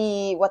even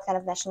see what kind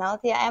of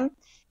nationality I am.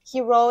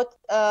 He wrote,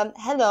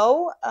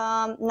 hello,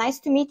 nice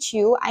to meet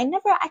you. I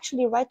never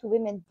actually write to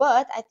women,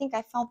 but I think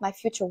I found my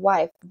future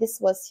wife. This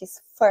was his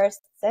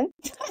first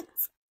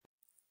sentence.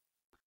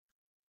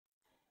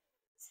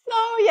 So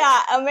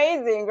yeah,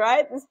 amazing,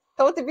 right? It's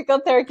so typical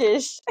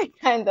Turkish,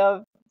 kind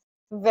of.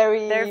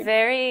 They're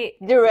very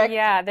direct.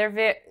 Yeah, they're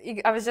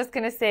very, I was just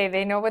going to say,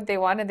 they know what they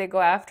want and they go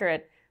after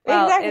it.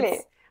 Well, exactly.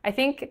 I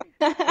think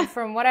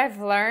from what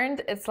I've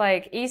learned, it's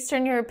like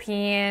Eastern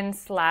European,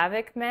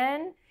 Slavic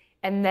men,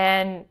 and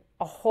then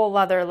a whole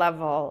other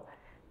level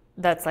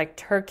that's like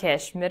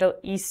Turkish, Middle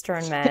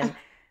Eastern men.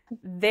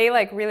 They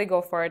like really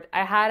go for it.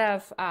 I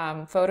had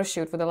a photo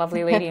shoot with a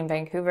lovely lady in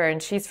Vancouver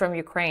and she's from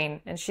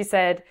Ukraine. And she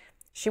said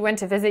she went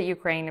to visit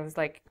Ukraine. It was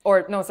like,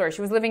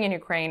 she was living in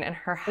Ukraine and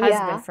her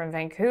husband from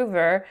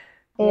Vancouver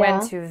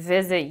went to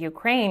visit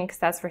Ukraine because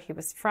that's where he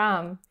was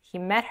from. He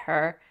met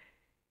her.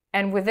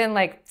 And within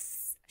like,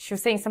 she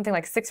was saying something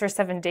like 6 or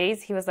 7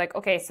 days, he was like,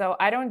 okay, so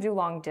I don't do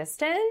long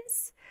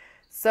distance.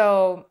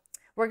 So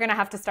we're going to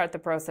have to start the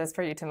process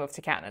for you to move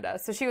to Canada.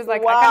 So she was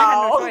like, wow. I kind of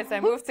had no choice. I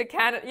moved to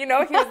Canada. You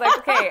know, he was like,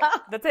 okay,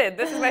 that's it.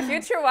 This is my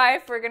future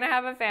wife. We're going to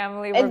have a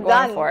family. We're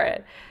going for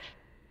it.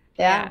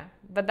 Yeah.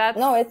 But that's,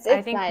 it's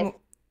nice.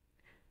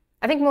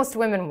 I think most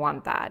women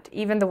want that.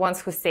 Even the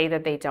ones who say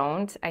that they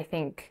don't, I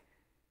think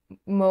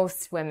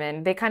most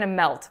women, they kind of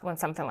melt when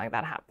something like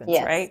that happens,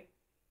 Yes. right?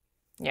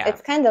 Yeah.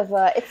 It's kind of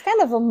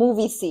a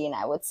movie scene,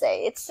 I would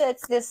say. It's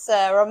this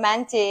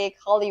romantic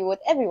Hollywood.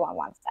 Everyone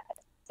wants that.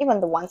 Even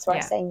the ones who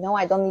are saying, "No,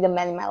 I don't need a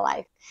man in my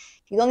life."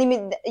 You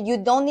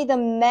don't need a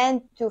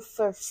man to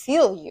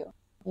fulfill you.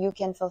 You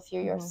can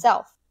fulfill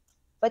yourself.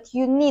 But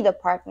you need a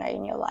partner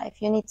in your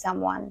life. You need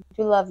someone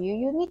to love you.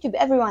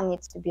 Everyone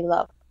needs to be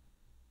loved,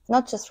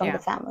 not just from the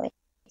family.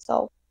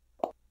 So.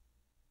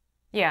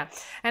 Yeah.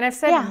 And I've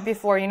said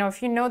before,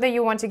 if you know that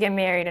you want to get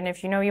married and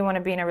if you know you want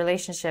to be in a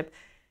relationship,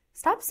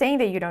 stop saying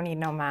that you don't need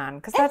no man,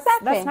 because that's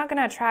not going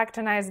to attract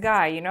a nice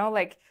guy,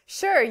 Like,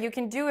 sure, you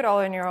can do it all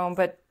on your own,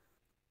 but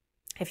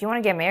if you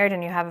want to get married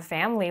and you have a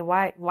family,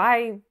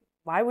 why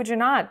would you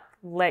not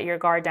let your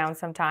guard down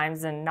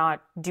sometimes and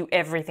not do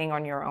everything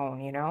on your own,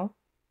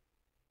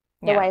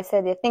 The way I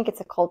said, I think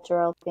it's a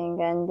cultural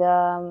thing. And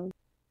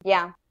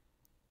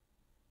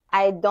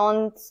I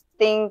don't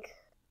think,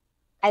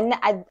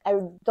 I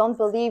don't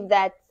believe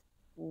that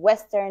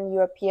Western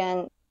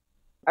European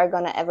are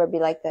going to ever be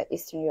like the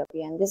Eastern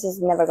European. This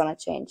is never going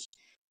to change.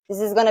 This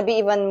is going to be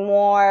even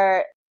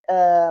more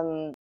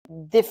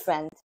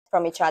different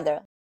from each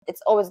other.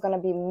 It's always going to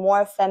be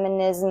more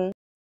feminism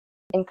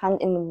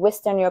in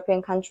Western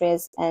European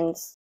countries and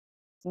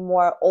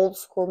more old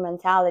school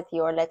mentality,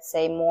 or let's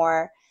say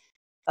more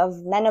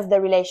of men of the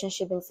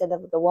relationship instead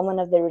of the woman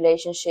of the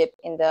relationship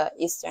in the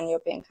Eastern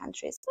European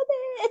countries. But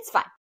it's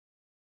fine.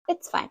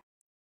 It's fine.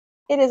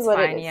 It is what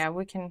it is. Yeah,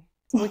 we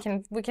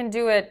can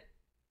do it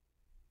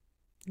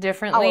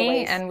differently.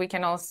 Always. And we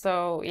can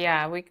also,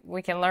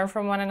 we can learn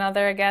from one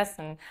another, I guess.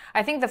 And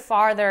I think the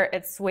farther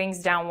it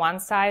swings down one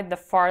side, the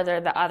farther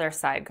the other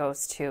side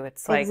goes too.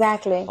 It's like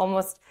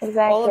almost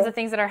all of the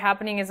things that are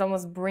happening is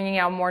almost bringing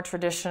out more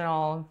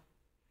traditional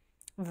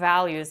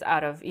values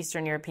out of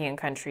Eastern European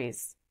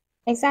countries.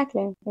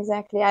 Exactly.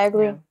 I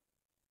agree. Yeah.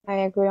 I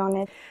agree on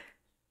it.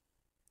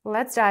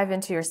 Let's dive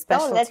into your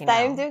specialty let's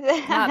dive into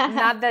that.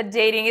 Not that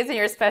dating isn't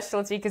your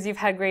specialty, because you've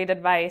had great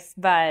advice,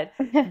 but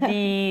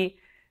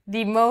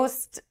the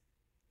most,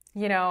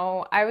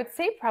 I would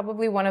say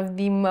probably one of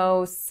the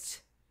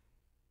most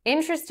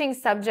interesting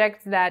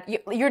subjects that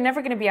you're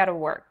never going to be out of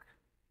work.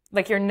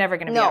 Like, you're never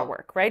going to be out of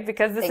work, right?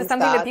 Because this is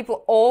something that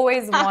people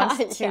always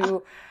want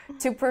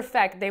to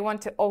perfect. They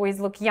want to always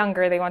look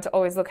younger. They want to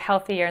always look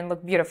healthier and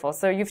look beautiful.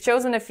 So you've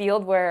chosen a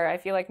field where I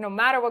feel like no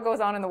matter what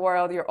goes on in the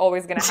world, you're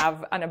always going to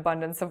have an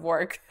abundance of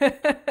work.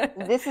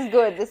 This is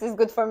good. This is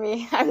good for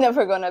me. I'm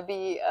never going to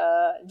be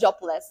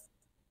jobless.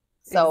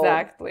 So.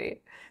 Exactly.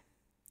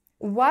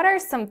 What are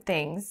some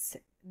things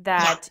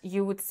that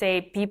you would say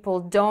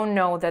people don't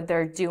know that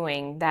they're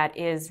doing that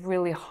is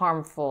really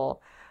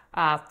harmful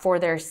for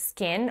their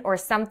skin, or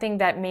something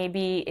that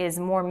maybe is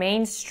more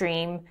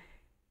mainstream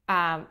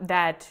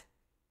that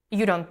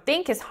you don't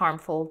think is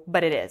harmful,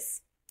 but it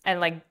is,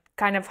 and like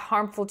kind of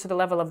harmful to the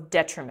level of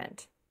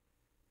detriment?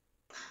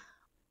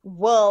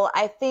 Well,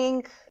 I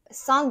think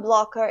sun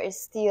blocker is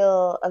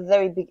still a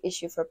very big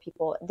issue for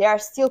people. There are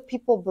still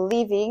people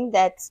believing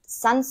that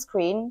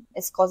sunscreen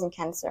is causing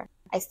cancer.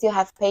 I still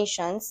have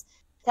patients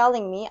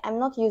telling me I'm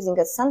not using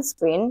a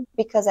sunscreen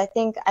because I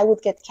think I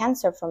would get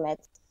cancer from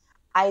it.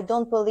 I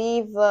don't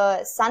believe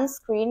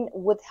sunscreen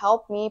would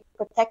help me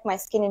protect my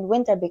skin in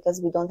winter because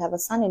we don't have a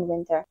sun in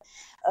winter.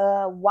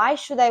 Why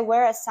should I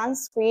wear a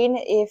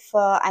sunscreen if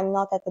I'm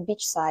not at the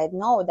beach side?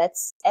 No,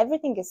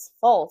 everything is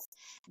false.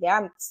 There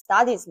are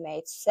studies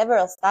made,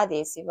 several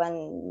studies,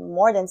 even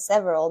more than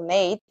several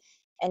made,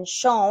 and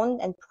shown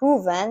and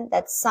proven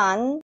that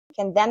sun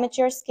can damage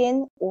your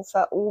skin,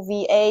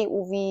 UVA,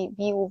 UVB,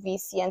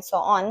 UVC, and so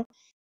on,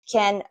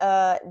 can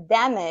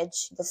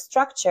damage the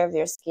structure of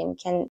your skin,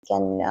 can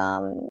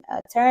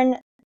turn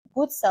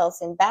good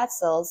cells in bad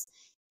cells,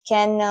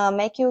 can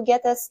make you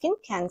get a skin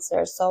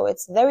cancer. So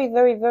it's very,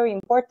 very, very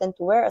important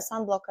to wear a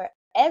sunblocker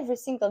every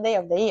single day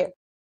of the year,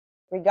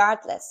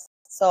 regardless.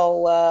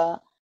 So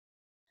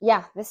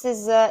this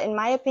is in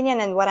my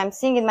opinion, and what I'm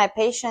seeing in my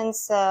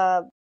patients,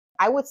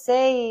 I would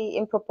say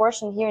in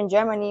proportion here in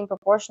Germany, in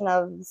proportion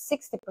of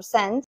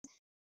 60%,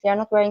 they are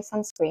not wearing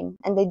sunscreen,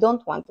 and they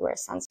don't want to wear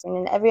sunscreen.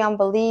 And everyone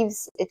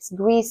believes it's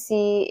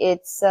greasy,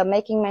 it's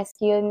making my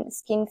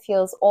skin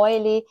feels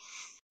oily,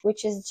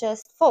 which is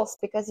just false,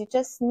 because you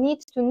just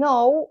need to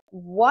know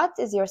what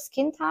is your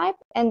skin type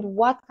and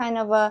what kind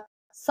of a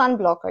sun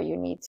blocker you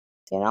need,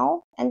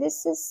 And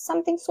this is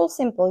something so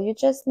simple. You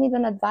just need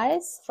an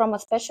advice from a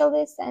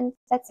specialist, and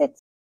that's it.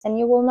 And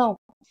you will know.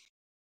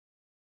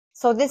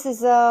 So this is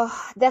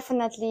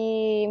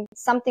definitely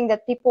something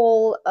that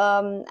people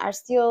are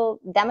still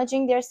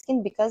damaging their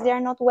skin because they are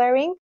not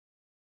wearing.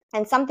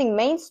 And something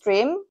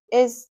mainstream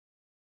is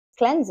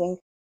cleansing,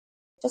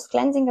 just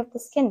cleansing of the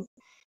skin.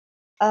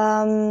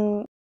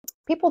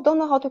 People don't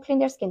know how to clean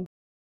their skin.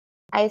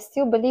 I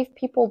still believe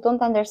people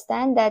don't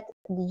understand that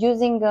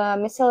using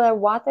micellar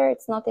water,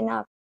 it's not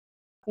enough.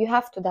 You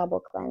have to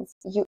double cleanse.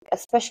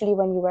 Especially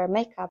when you wear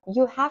makeup,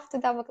 you have to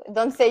double.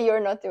 Don't say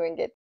you're not doing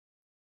it.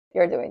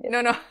 You're doing it.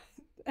 No.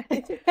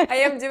 I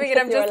am doing it.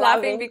 I'm You're just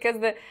laughing laughing. because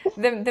the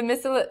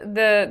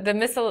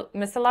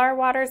micellar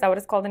water, is that what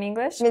it's called in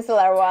English?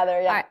 Micellar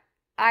water, yeah.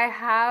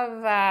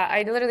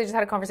 I literally just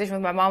had a conversation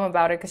with my mom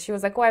about it because she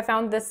was like, "Oh, I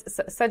found this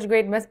such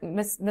great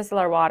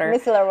micellar water,"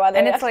 Micellar water,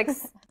 and yeah.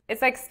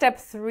 it's like step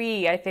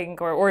three, I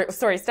think, or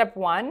sorry, step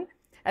one,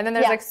 and then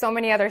there's Yeah, like so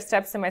many other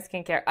steps in my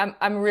skincare.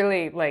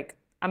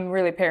 I'm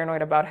really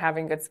paranoid about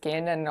having good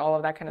skin and all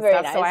of that kind of very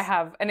stuff. So I nice.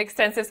 have an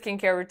extensive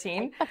skincare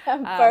routine,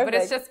 but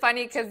it's Perfect. just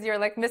funny because you're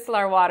like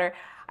micellar water.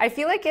 I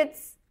feel like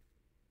it's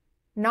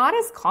not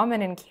as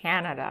common in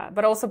Canada,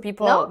 but also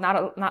people, No? not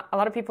a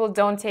lot of people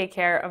don't take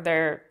care of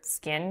their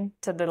skin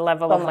to the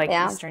level of From, like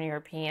yeah. Eastern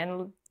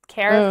European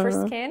care for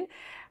Mm. skin.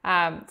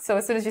 So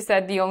as soon as you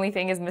said the only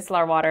thing is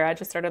micellar water, I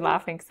just started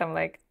laughing because I'm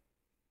like,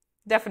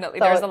 definitely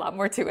there's So, a lot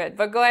more to it,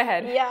 but go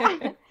ahead.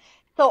 yeah.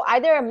 So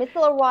either a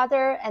micellar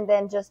water and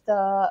then just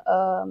a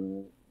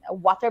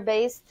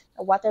water-based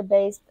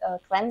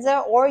cleanser,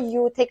 or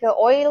you take an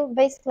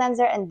oil-based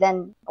cleanser and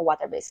then a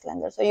water-based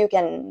cleanser. So you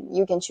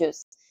can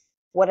choose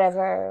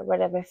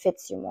whatever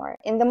fits you more.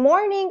 In the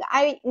morning,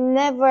 I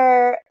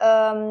never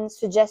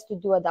suggest to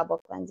do a double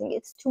cleansing.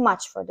 It's too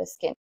much for the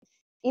skin.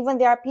 Even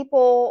there are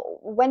people,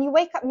 when you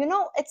wake up,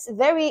 it's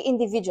very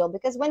individual,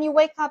 because when you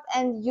wake up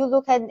and you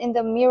look at in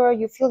the mirror,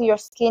 you feel your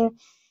skin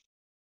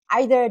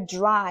either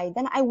dry,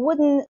 then I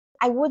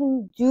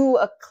wouldn't do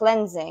a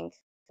cleansing.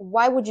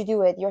 Why would you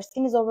do it? Your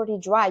skin is already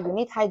dry. You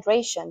need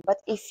hydration. But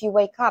if you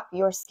wake up,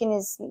 your skin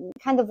is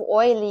kind of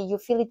oily, you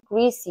feel it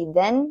greasy,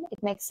 then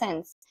it makes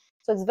sense.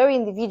 So it's very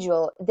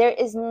individual. There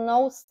is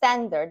no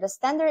standard. The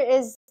standard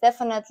is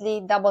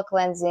definitely double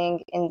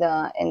cleansing in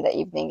the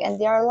evening. And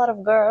there are a lot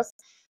of girls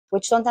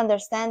which don't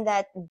understand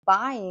that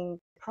buying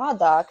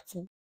products,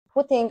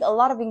 putting a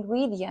lot of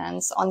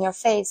ingredients on your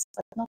face,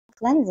 but not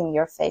cleansing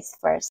your face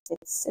first.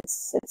 It's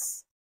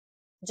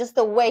just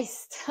a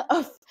waste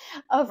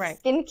of Right.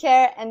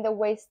 skincare and a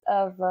waste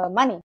of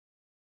money.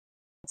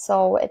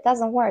 So it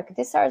doesn't work.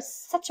 These are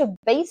such a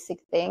basic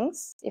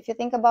things if you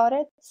think about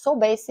it. So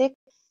basic,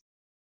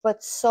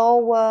 but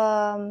so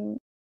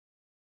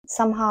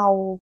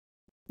somehow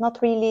not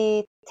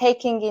really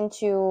taking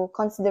into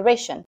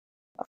consideration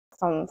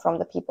from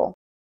the people.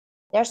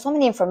 There are so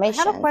many I have a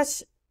information.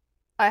 question.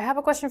 I have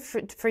a question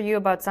for you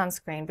about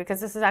sunscreen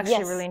because this is actually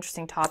a really Yes.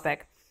 interesting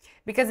topic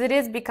because it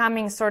is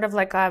becoming sort of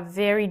like a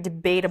very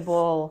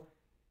debatable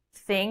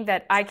thing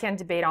that I can't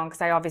debate on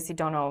because I obviously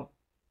don't know,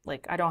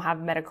 like I don't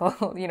have medical,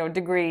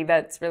 degree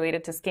that's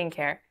related to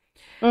skincare.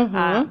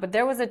 Mm-hmm. But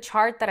there was a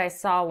chart that I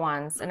saw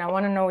once, and I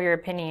want to know your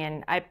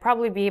opinion. I'd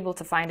probably be able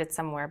to find it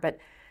somewhere, but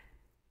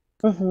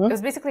it Mm-hmm.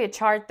 was basically a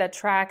chart that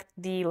tracked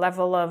the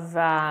level of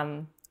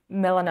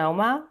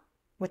melanoma,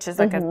 which is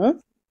like a Mm-hmm.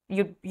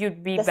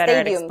 you'd be The better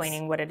at stadiums,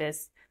 explaining what it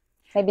is.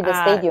 maybe the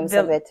Uh, stadiums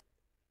of the it.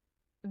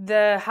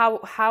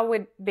 how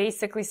it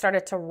basically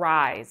started to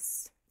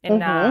rise in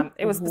Mm-hmm.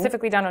 it was Mm-hmm.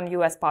 specifically done on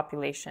US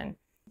population.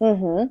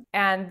 Mm-hmm.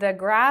 And the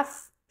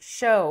graph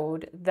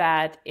showed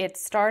that it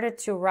started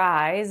to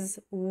rise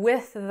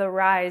with the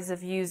rise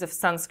of use of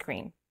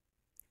sunscreen.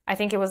 I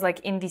think it was like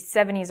in the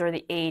 70s or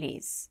the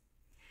 80s.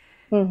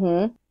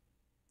 Mm-hmm.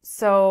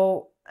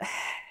 So,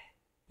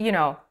 you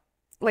know,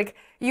 like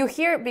you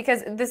hear,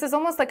 because this is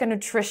almost like a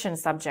nutrition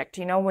subject,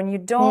 when you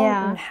don't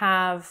Yeah.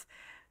 have,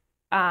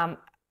 um,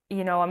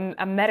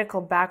 a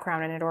medical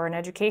background in it or an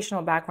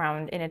educational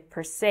background in it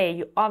per se,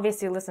 you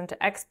obviously listen to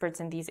experts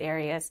in these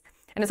areas.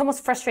 And it's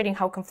almost frustrating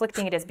how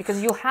conflicting it is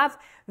because you'll have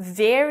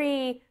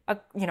very,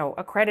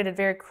 accredited,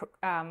 very,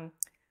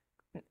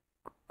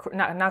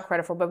 not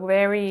credible, but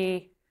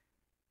very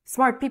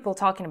smart people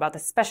talking about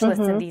this,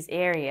 specialists in Mm-hmm. these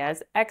areas,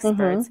 Mm-hmm.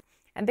 experts,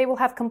 and they will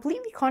have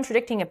completely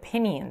contradicting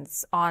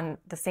opinions on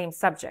the same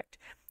subject.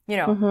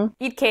 Mm-hmm.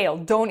 Eat kale,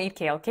 don't eat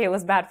kale. Kale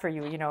is bad for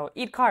you,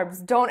 eat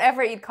carbs, don't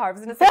ever eat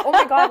carbs. And it's like, oh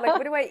my God, like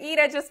what do I eat?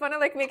 I just want to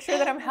like make sure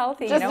that I'm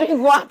healthy. Just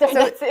drink water, So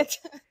that's it.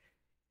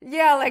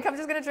 yeah, like I'm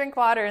just gonna drink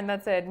water and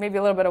that's it. Maybe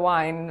a little bit of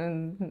wine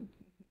and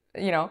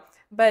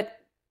But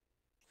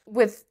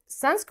with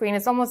sunscreen,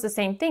 it's almost the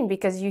same thing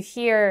because you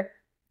hear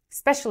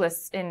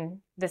specialists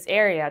in this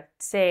area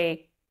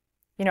say,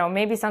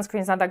 maybe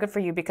sunscreen is not that good for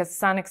you because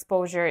sun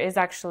exposure is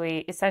actually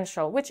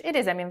essential, which it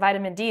is. I mean,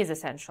 vitamin D is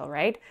essential,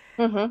 right?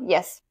 Mm-hmm.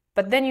 Yes.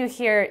 But then you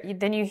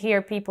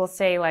hear people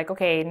say like,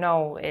 okay,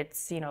 no,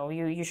 it's,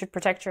 you should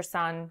protect your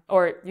sun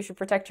or you should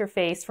protect your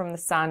face from the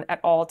sun at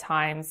all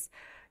times.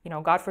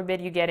 God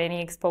forbid you get any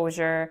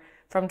exposure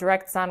from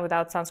direct sun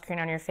without sunscreen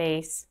on your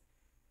face.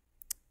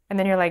 And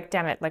then you're like,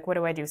 damn it, like, what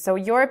do I do? So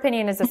your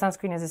opinion is that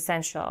sunscreen is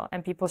essential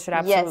and people should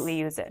absolutely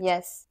Yes. use it.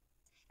 Yes.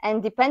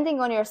 And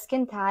depending on your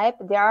skin type,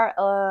 there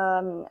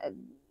are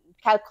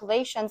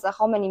calculations of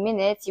how many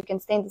minutes you can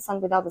stay in the sun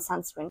without the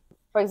sunscreen.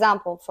 For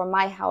example, for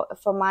my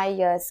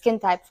skin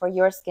type, for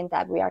your skin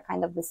type, we are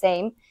kind of the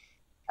same.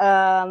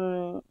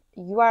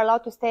 You are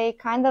allowed to stay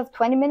kind of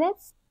 20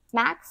 minutes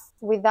max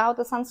without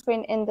the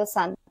sunscreen in the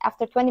sun.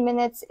 After 20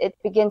 minutes, it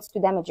begins to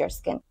damage your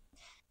skin.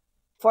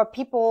 For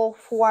people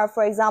who are,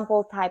 for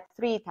example, type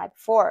 3, type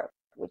 4,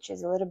 which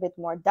is a little bit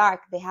more dark,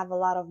 they have a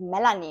lot of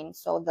melanin.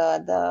 So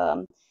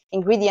the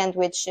ingredient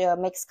which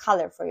makes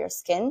color for your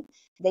skin,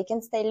 they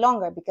can stay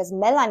longer because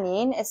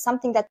melanin is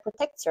something that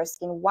protects your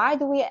skin. Why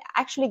do we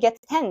actually get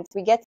tanned?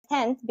 We get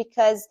tanned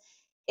because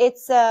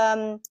it's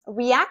a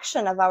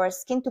reaction of our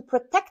skin to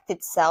protect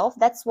itself.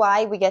 That's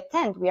why we get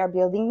tanned. We are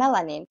building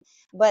melanin.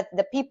 But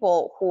the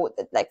people who,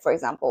 like, for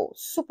example,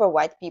 super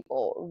white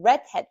people,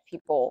 redhead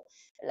people,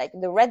 like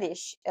the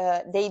reddish,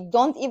 they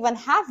don't even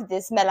have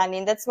this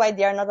melanin. That's why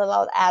they are not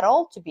allowed at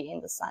all to be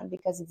in the sun,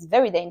 because it's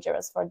very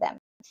dangerous for them.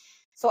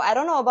 So I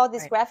don't know about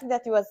this graphic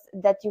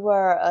that you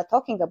were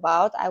talking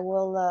about. I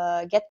will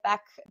get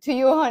back to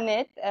you on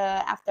it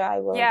after I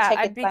will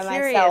check it by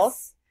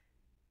myself.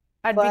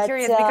 I'd be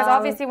curious because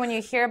obviously when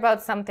you hear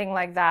about something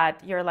like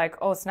that, you're like,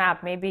 oh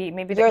snap, maybe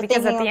because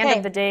thinking, at the end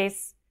of the day,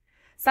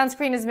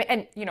 sunscreen is made,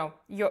 and you know,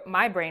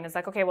 my brain is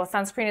like, okay, well,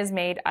 sunscreen is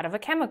made out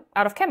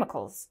of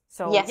chemicals.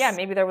 So yes. Yeah,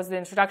 maybe there was the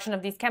introduction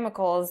of these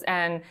chemicals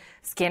and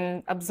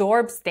skin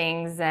absorbs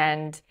things,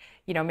 and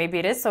you know, maybe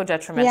it is so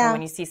detrimental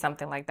when you see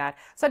something like that.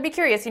 So I'd be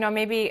curious, you know,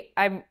 maybe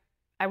I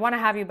want to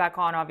have you back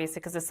on,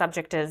 obviously, because the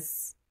subject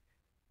is,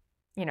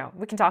 you know,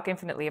 we can talk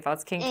infinitely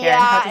about skincare and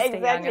how to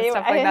stay young and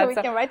stuff like that. We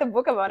can write a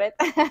book about it.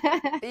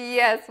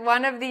 Yes,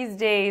 one of these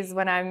days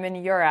when I'm in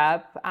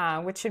Europe,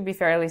 which should be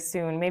fairly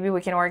soon, maybe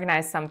we can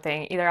organize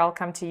something. Either I'll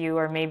come to you,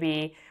 or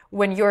maybe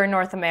when you're in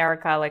North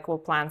America, like we'll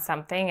plan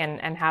something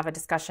and have a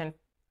discussion.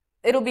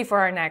 It'll be for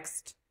our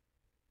next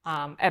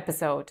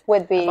episode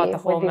about the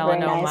whole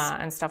melanoma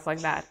and stuff like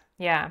that.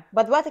 Yeah.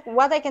 But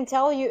what I can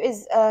tell you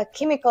is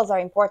chemicals are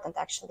important,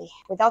 actually.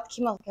 Without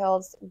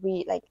chemicals,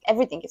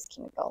 everything is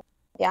chemical.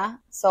 Yeah,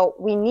 so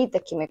we need the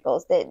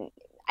chemicals.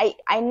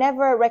 I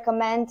never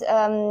recommend,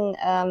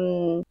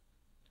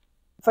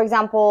 for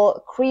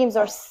example, creams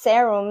or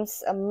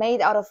serums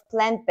made out of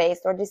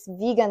plant-based or this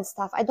vegan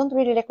stuff. I don't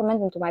really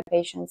recommend them to my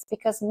patients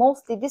because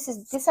mostly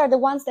these are the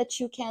ones that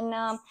you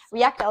can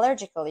react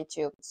allergically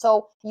to.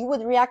 So you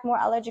would react more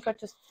allergically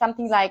to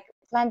something like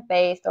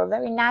plant-based or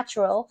very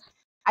natural,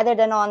 other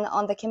than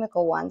on the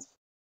chemical ones.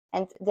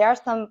 And there are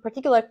some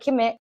particular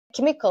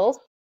chemicals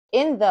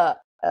in the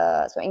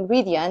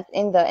ingredient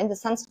in the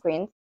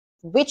sunscreen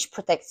which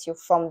protects you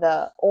from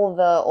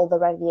all the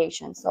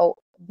radiation. So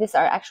these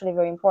are actually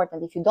very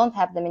important. If you don't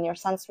have them in your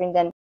sunscreen,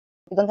 then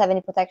you don't have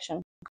any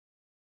protection.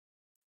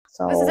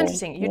 So this is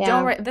interesting.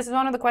 This is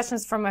one of the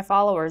questions from my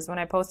followers when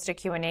I posted a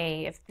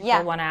Q&A. If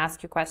people want to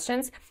ask you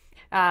questions,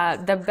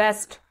 the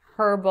best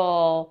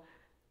herbal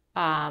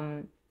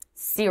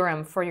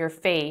serum for your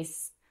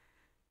face.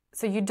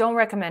 So you don't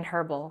recommend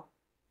herbal?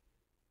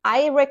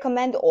 I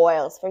recommend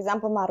oils, for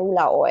example,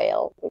 marula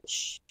oil,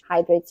 which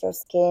hydrates your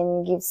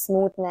skin, gives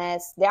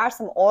smoothness. There are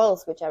some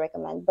oils which I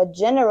recommend, but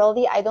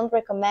generally I don't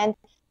recommend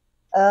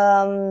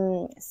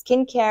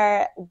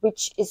skincare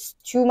which is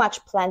too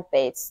much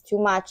plant-based, too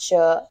much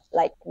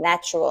like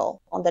natural,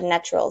 on the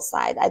natural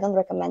side. I don't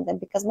recommend them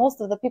because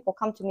most of the people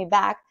come to me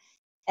back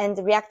and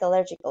react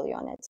allergically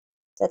on it.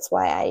 That's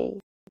why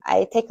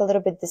I take a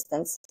little bit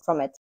distance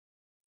from it,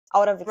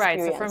 out of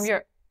experience. Right,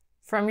 so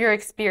from your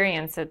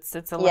experience, it's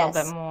a little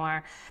bit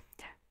more.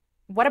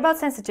 What about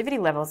sensitivity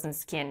levels in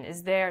skin?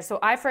 So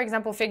I, for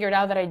example, figured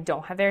out that I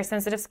don't have very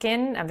sensitive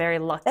skin. I'm very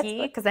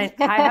lucky because I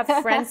have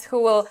friends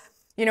who will,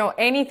 you know,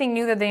 anything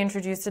new that they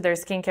introduce to their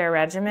skincare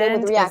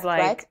regimen is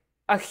like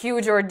a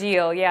huge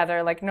ordeal. Yeah,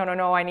 they're like,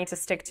 no, I need to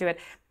stick to it.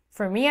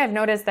 For me, I've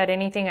noticed that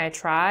anything I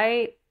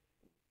try,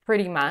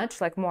 pretty much,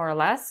 like more or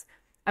less,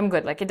 I'm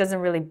good. Like it doesn't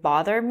really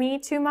bother me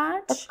too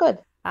much. That's good.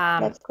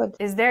 That's good.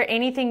 Is there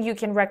anything you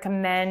can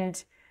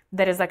recommend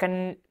that is like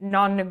a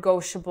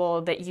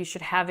non-negotiable that you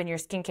should have in your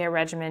skincare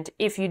regimen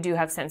if you do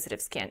have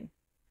sensitive skin?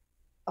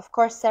 Of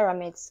course,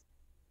 ceramides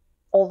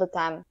all the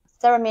time.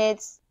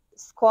 Ceramides,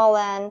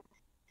 squalane,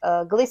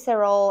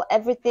 glycerol,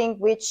 everything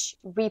which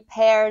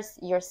repairs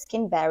your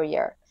skin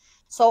barrier.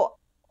 So,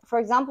 for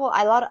example,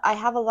 I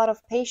have a lot of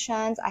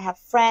patients, I have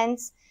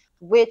friends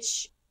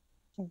which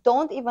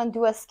don't even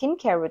do a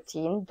skincare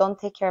routine, don't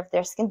take care of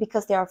their skin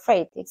because they are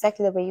afraid,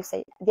 exactly the way you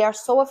say. They are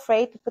so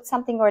afraid to put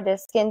something on their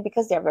skin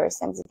because they are very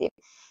sensitive.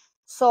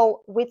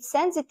 So with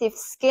sensitive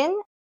skin,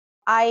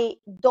 I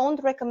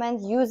don't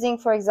recommend using,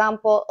 for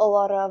example, a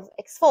lot of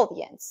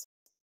exfoliants.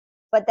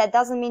 But that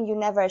doesn't mean you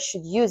never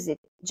should use it.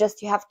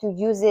 Just you have to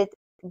use it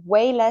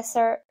way less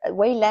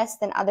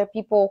than other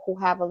people who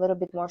have a little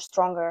bit more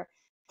stronger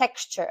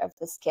texture of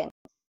the skin.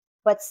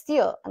 But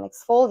still, an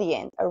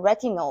exfoliant, a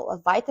retinol, a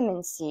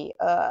vitamin C,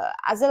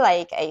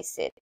 azelaic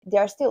acid, they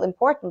are still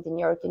important in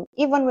your routine.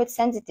 Even with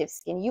sensitive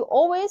skin, you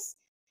always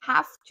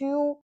have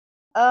to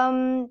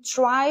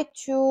try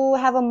to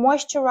have a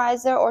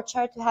moisturizer or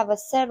try to have a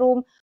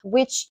serum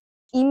which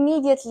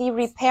immediately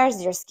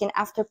repairs your skin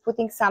after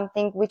putting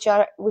something which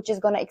is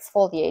going to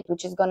exfoliate,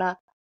 which is going to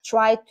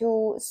try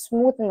to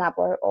smoothen up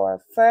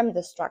or firm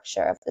the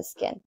structure of the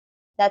skin.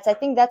 I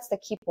think that's the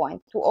key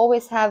point, to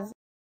always have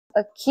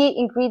a key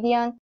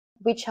ingredient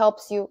which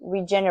helps you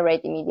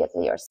regenerate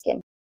immediately your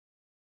skin.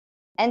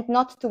 And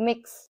not to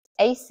mix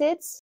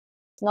acids,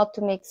 not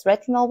to mix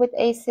retinol with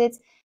acids.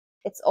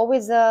 It's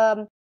always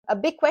a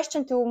big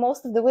question to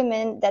most of the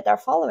women that are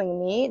following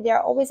me.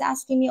 They're always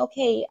asking me,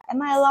 okay,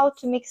 am I allowed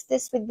to mix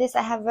this with this?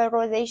 I have a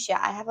rosacea.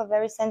 I have a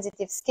very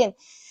sensitive skin.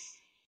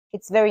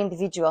 It's very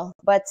individual,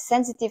 but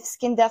sensitive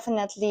skin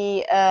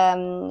definitely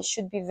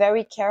should be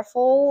very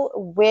careful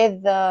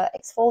with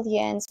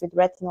exfoliants, with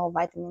retinol,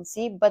 vitamin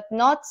C, but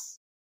not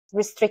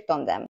restrict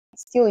on them.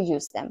 Still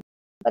use them,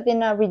 but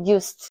in a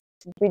reduced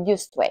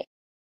way,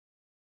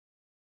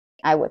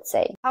 I would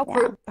say.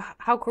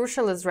 How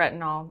crucial is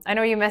retinol? I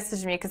know you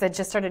messaged me because I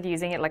just started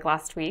using it like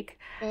last week.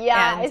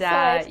 Yeah, And I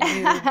saw it.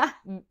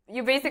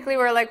 you basically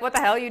were like, what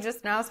the hell? You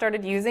just now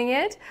started using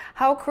it?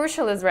 How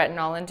crucial is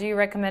retinol, and do you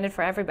recommend it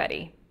for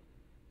everybody?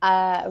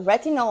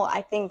 Retinol,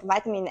 I think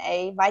vitamin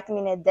A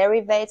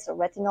derivatives, or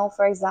retinol,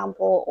 for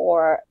example,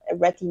 or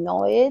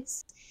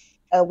retinoids,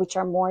 which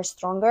are more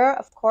stronger,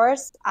 of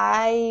course,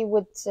 I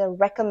would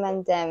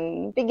recommend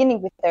them beginning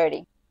with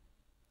 30.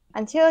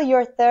 Until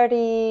you're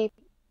 30,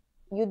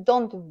 you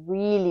don't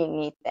really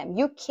need them.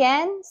 You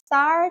can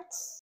start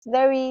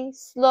very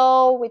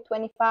slow with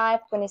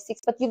 25,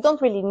 26, but you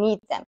don't really need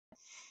them.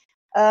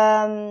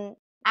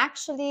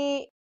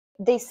 Actually,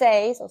 they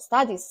say, so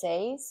studies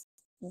says,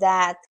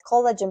 that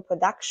collagen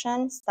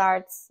production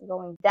starts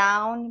going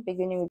down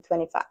beginning with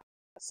 25.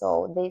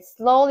 So the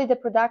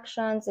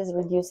production is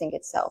reducing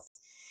itself.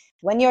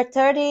 When you're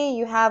 30,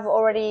 you have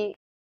already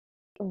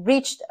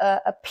reached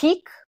a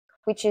peak,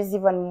 which is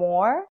even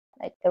more,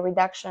 like the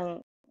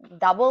reduction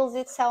doubles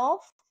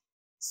itself.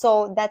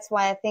 So that's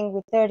why I think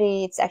with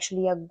 30, it's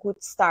actually a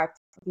good start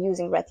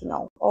using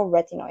retinol or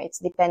retinoids,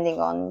 depending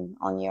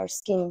on your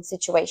skin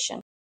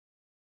situation.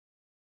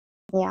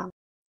 Yeah.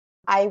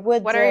 I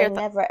would What are your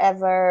never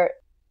ever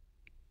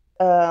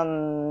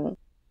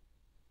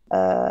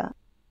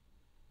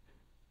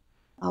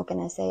how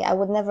can I say? I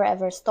would never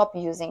ever stop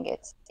using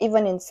it.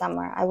 Even in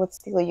summer, I would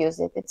still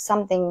use it. It's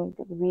something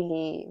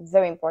really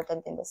very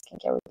important in the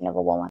skincare routine of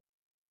a woman.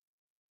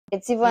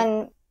 It's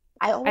even,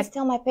 I always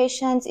tell my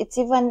patients,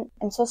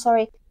 I'm so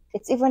sorry,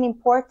 it's even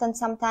important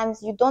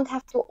sometimes. You don't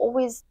have to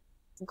always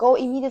go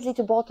immediately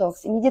to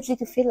Botox, immediately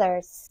to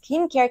fillers.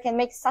 Skincare can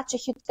make such a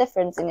huge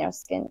difference in your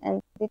skin, and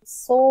it's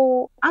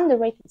so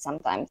underrated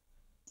sometimes,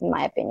 in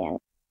my opinion.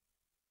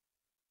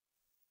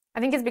 I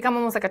think it's become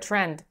almost like a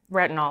trend,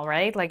 retinol,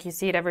 right? Like you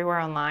see it everywhere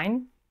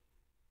online.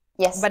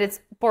 Yes. But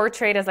it's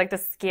portrayed as like the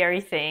scary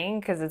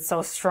thing because it's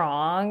so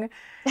strong.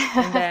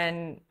 And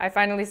then I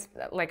finally,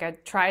 like, I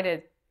tried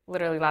it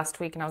literally last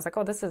week and I was like,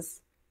 oh, this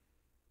is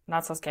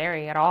not so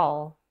scary at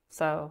all.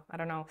 So I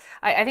don't know.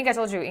 I think I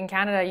told you in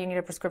Canada you need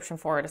a prescription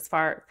for it. As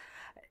far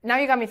now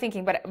you got me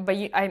thinking, but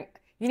you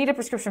need a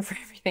prescription for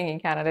everything in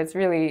Canada. It's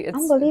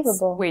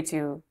Unbelievable. way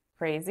too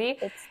crazy.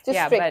 It's too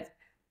Yeah, strict. but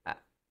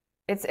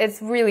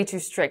it's really too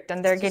strict,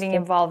 and they're getting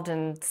strict. involved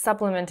in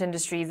supplement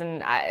industries,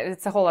 and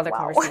it's a whole other Wow.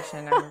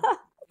 conversation. I'm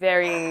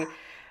very,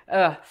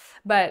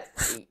 but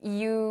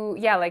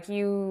like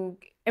in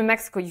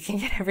Mexico, you can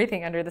get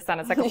everything under the sun.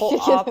 It's like a whole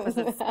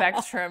opposite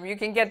spectrum. You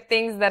can get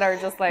things that are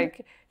just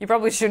like you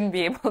probably shouldn't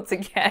be able to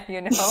get,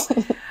 you know.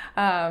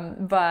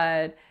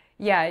 But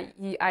yeah,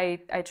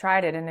 I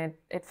tried it, and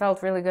it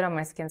felt really good on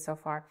my skin so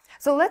far.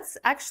 So let's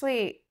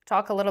actually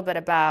talk a little bit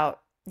about.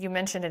 You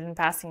mentioned it in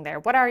passing there.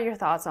 What are your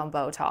thoughts on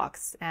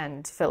Botox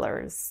and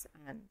fillers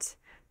and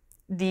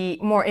the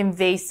more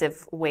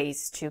invasive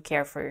ways to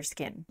care for your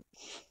skin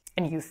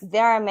and youth?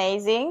 They're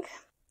amazing.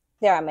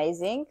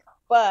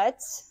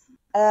 But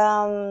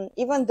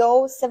even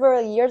though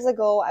several years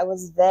ago I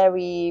was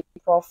very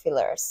pro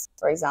fillers,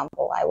 for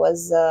example, I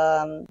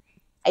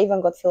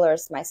even got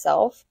fillers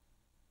myself,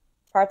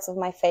 parts of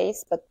my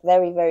face, but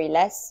very, very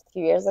less a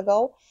few years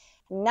ago.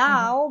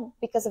 Now,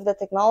 because of the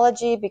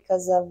technology,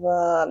 because of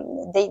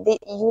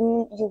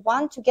you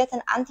want to get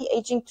an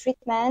anti-aging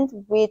treatment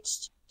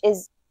which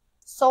is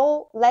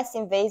so less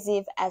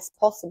invasive as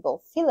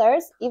possible.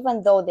 Fillers,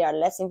 even though they are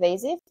less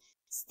invasive,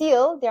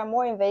 still they are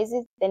more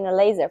invasive than a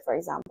laser, for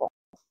example.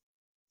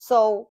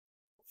 So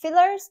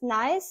fillers,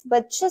 nice,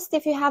 but just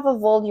if you have a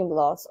volume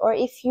loss, or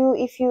if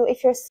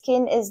your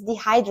skin is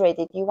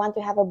dehydrated, you want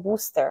to have a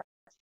booster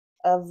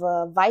of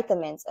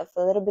vitamins, of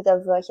a little bit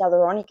of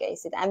hyaluronic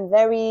acid. I'm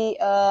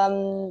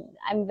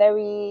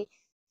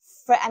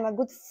a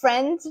good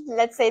friend,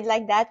 let's say it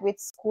like that, with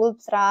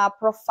Sculptra,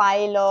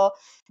 Profilo.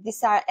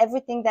 These are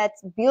everything that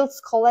builds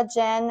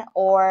collagen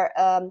or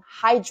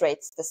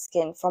hydrates the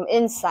skin from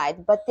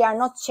inside, but they are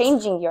not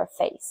changing your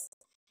face.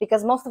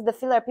 Because most of the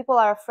filler, people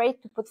are afraid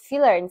to put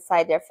filler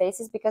inside their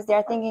faces because they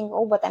are thinking,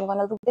 oh, but I'm going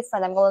to look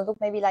different. I'm going to look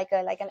maybe like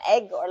an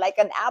egg or like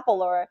an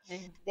apple. Or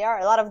there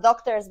are a lot of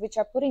doctors which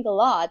are putting a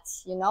lot.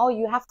 You know,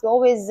 you have to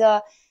always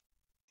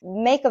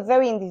make a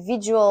very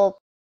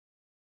individual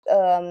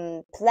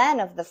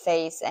plan of the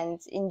face and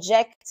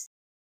inject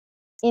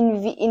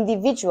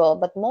individual.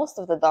 But most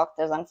of the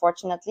doctors,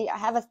 unfortunately,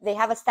 they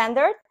have a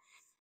standard.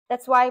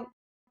 That's why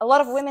a lot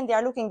of women, they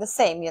are looking the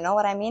same. You know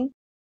what I mean?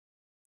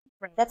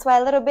 Right. That's why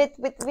a little bit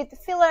with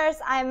fillers,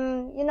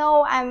 I'm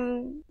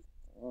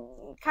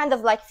kind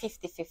of like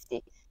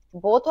 50-50.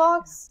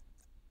 Botox,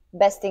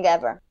 best thing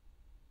ever.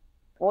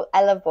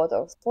 I love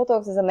Botox.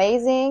 Botox is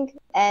amazing,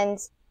 and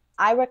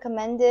I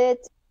recommend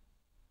it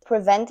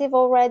preventive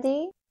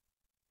already,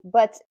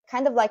 but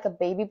kind of like a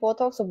baby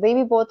Botox. So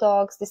baby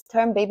Botox, this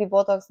term baby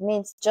Botox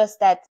means just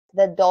that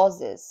the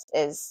doses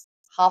is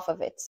half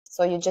of it.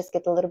 So you just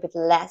get a little bit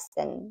less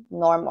than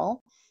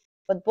normal.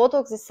 But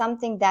Botox is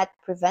something that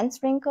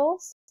prevents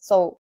wrinkles.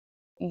 So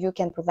you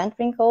can prevent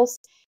wrinkles.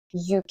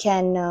 You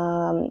can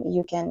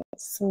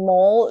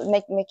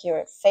make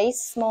your face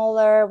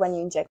smaller when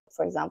you inject,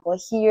 for example,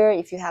 here,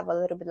 if you have a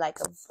little bit like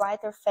a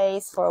brighter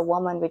face for a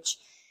woman, which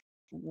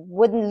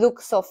wouldn't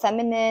look so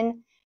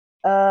feminine.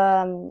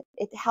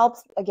 It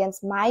helps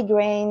against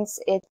migraines.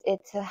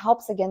 It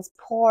helps against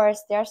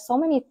pores. There are so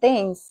many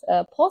things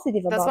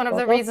positive That's about one of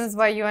the Botox. reasons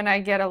why you and I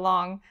get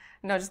along.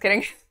 No, just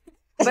kidding.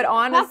 But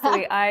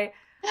honestly,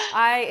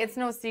 it's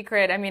no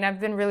secret. I mean, I've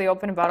been really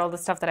open about all the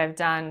stuff that I've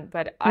done,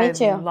 but Me I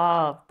too.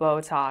 love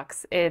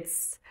Botox.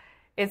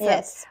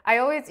 Yes. I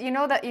always, you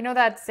know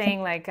that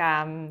saying like,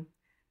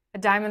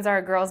 diamonds are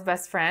a girl's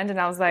best friend.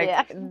 And I was like,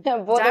 Yeah.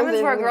 Botox diamonds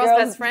is were a a girl's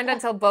girl's. best friend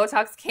until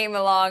Botox came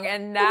along.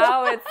 And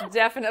now it's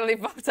definitely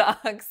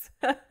Botox.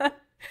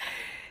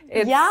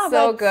 It's Yeah,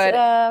 so but good.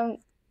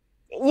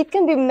 it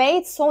can be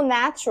made so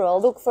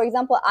natural. Look, for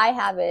example, I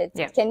have it.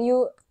 Yeah.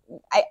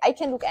 I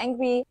can look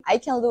angry. I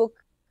can look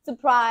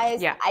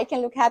surprised. Yeah. I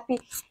can look happy.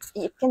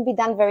 It can be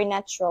done very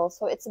natural.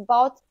 So it's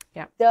about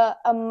Yeah. the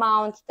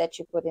amount that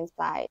you put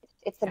inside.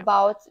 It's Yeah.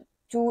 about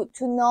to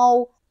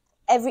know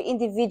every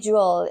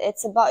individual.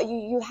 It's about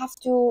you have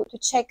to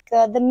check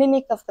the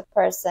mimic of the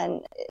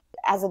person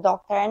as a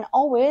doctor, and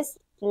always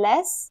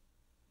less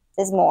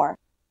is more.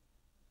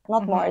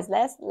 Not more is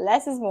less.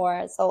 Less is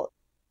more. So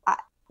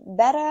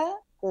better,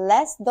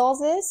 less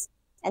doses,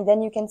 and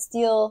then you can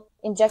still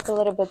inject a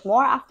little bit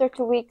more after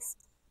 2 weeks.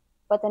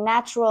 But a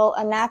natural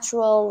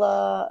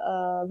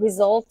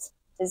result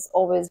is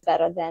always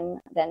better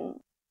than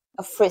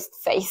a frizzed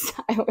face,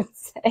 I would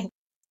say.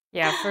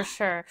 Yeah, for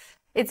sure.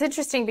 It's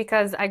interesting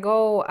because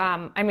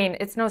I mean,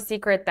 it's no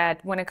secret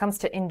that when it comes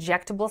to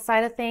injectable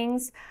side of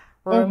things,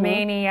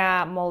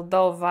 Romania,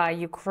 Moldova,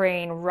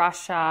 Ukraine,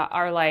 Russia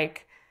are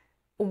like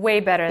way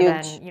better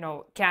Huge.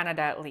 than,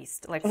 Canada at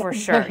least, like for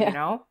sure,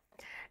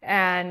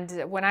 And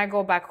when I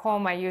go back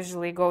home, I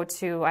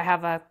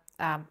have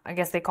I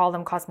guess they call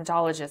them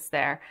cosmetologists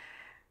there,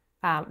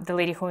 the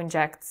lady who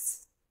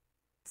injects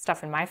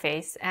stuff in my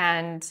face.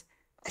 And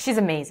she's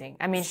amazing.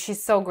 I mean,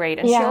 she's so great.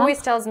 And she Yeah,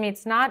 always tells me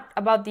it's not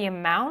about the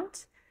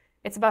amount,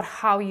 it's about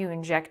how you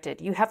inject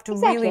it. You have to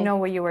really exactly. know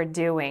what you are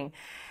doing.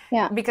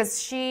 Yeah. Because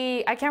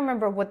I can't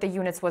remember what the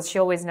units was. She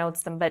always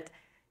notes them, but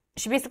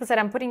she basically said,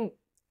 I'm putting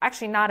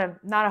actually not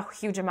a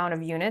huge amount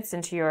of units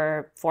into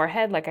your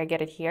forehead like I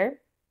get it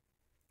here.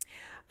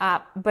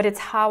 But it's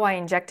how I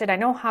inject it. I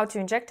know how to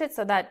inject it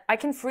so that I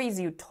can freeze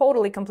you,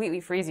 totally,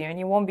 completely freeze you, and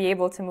you won't be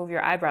able to move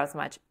your eyebrows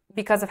much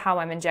because of how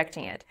I'm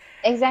injecting it.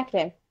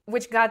 Exactly.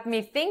 Which got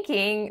me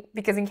thinking,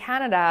 because in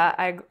Canada,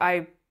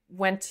 I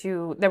went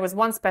to, there was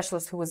one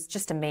specialist who was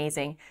just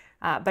amazing.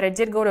 But I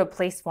did go to a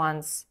place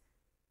once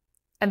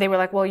and they were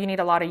like, well, you need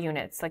a lot of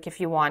units. Like if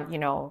you want,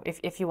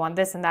 if you want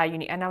this and that, you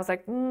need, and I was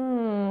like,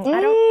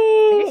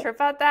 are you sure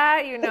about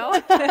that?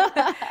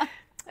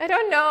 I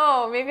don't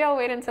know. Maybe I'll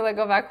wait until I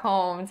go back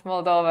home to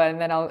Moldova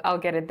and then I'll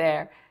get it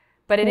there.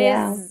 But it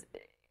Yeah. is,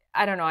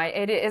 I don't know.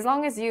 As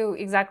long as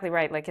exactly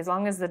right. Like as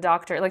long as the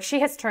doctor, like she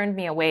has turned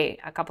me away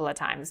a couple of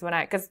times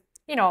because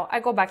I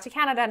go back to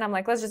Canada and I'm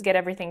like, let's just get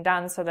everything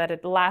done so that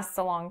it lasts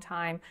a long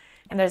time.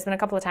 And there's been a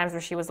couple of times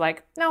where she was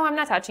like, no, I'm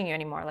not touching you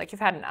anymore. Like you've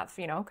had enough,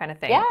 kind of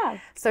thing. Yeah.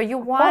 So you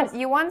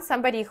want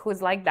somebody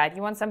who's like that.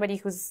 You want somebody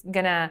who's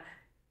gonna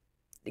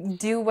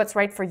do what's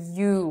right for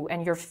you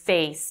and your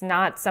face,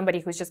 not somebody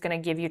who's just going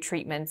to give you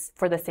treatments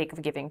for the sake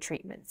of giving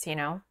treatments,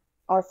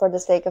 Or for the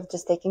sake of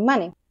just taking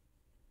money.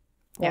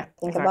 Yeah,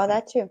 think exactly. about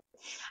that too.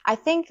 I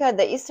think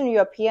the Eastern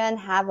European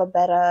have a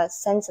better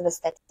sense of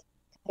aesthetic.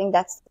 I think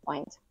that's the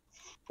point,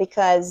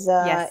 because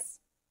yes,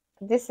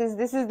 this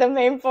is the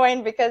main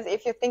point. Because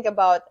if you think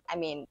about, I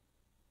mean,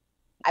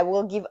 I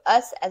will give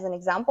us as an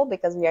example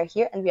because we are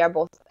here and we are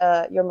both.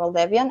 You're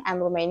Moldavian, I'm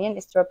Romanian,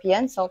 East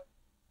European, so.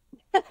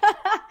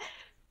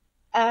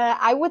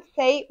 I would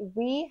say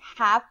we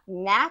have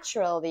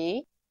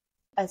naturally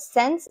a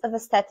sense of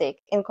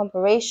aesthetic in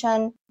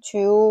comparison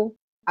to,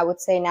 I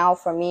would say now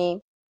for me,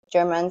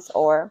 Germans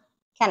or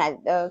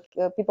Canada,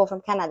 people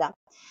from Canada.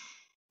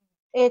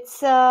 It's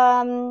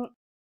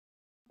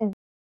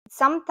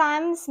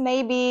sometimes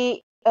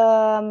maybe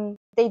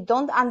they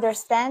don't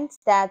understand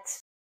that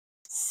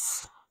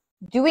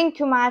doing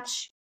too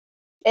much,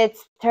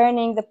 it's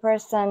turning the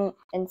person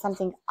in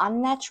something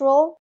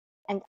unnatural,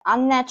 and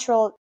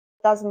unnatural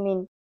doesn't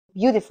mean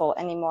beautiful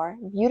anymore.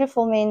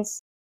 Beautiful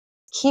means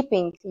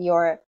keeping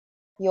your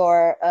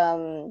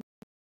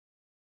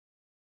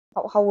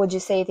how would you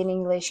say it in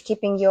English?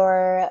 Keeping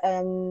your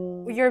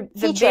the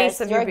features,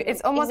 base of your,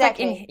 it's almost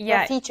exactly, like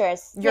your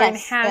features. you're Yes,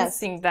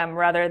 enhancing them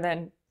rather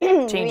than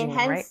you changing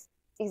them, right?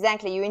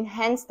 Exactly, you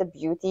enhance the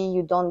beauty.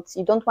 You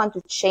don't want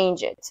to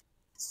change it.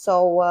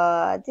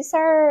 So these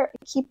are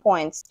key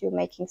points to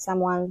making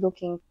someone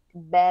looking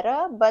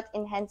better, but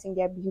enhancing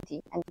their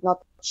beauty and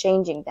not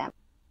changing them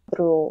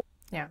through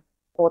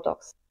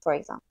Botox, for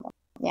example.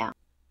 Yeah.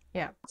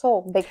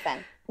 So big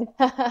fan.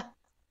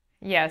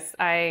 Yes,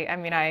 I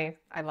mean I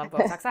love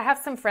Botox. I have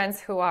some friends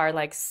who are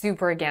like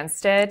super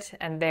against it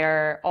and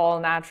they're all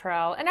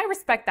natural, and I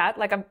respect that.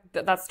 Like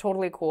that's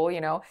totally cool,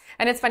 you know.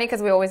 And it's funny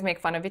because we always make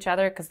fun of each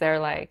other because they're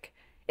like,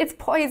 it's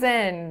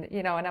poison,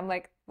 you know, and I'm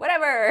like,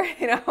 whatever,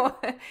 you know.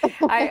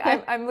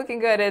 I'm looking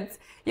good. It's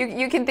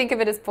you can think of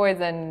it as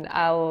poison.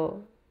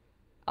 I'll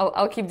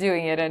keep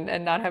doing it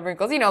and not have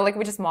wrinkles. You know, like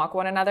we just mock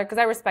one another because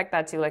I respect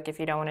that too. Like if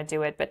you don't want to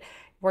do it, but it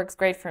works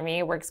great for me.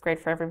 It works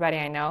great for everybody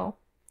I know.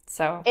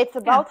 So it's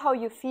about how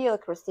you feel,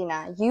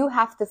 Cristina. You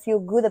have to feel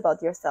good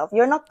about yourself.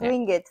 You're not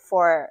doing it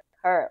for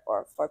her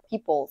or for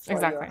people, for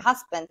your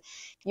husband.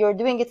 You're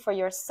doing it for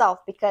yourself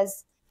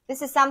because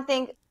this is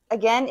something,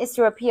 again, it's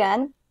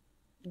European.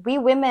 We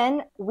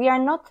women, we are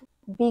not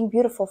being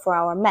beautiful for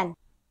our men.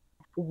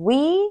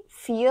 We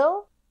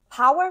feel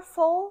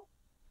powerful.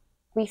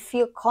 We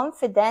feel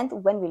confident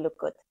when we look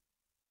good.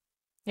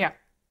 Yeah.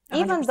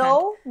 100%. Even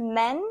though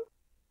men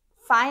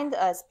find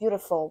us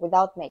beautiful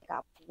without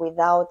makeup,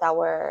 without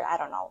our, I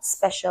don't know,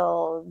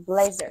 special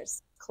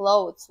blazers,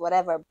 clothes,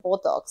 whatever,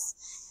 Botox.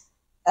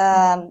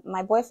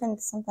 My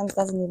boyfriend sometimes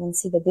doesn't even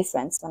see the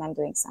difference when I'm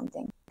doing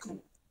something.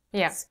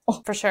 Yeah,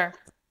 for sure.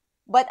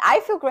 But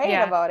I feel great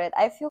about it.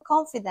 I feel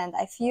confident.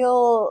 I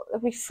feel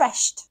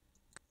refreshed.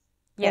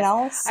 Yes. You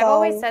know? So, I've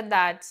always said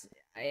that,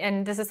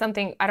 and this is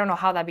something, I don't know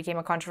how that became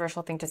a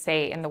controversial thing to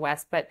say in the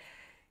West, but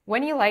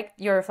when you like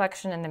your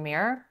reflection in the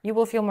mirror, you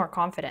will feel more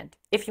confident.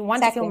 If you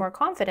want to feel more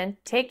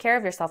confident, take care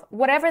of yourself,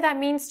 whatever that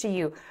means to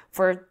you.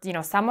 For, you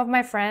know, some of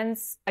my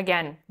friends,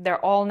 again,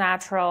 they're all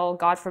natural.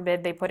 God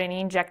forbid they put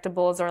any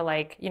injectables or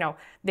like, you know,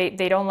 they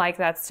don't like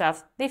that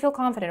stuff. They feel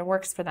confident. It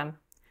works for them.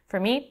 For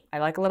me, I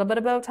like a little bit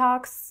of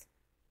Botox.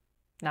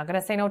 Not going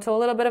to say no to a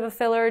little bit of a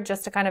filler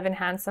just to kind of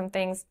enhance some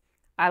things.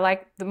 I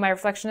like my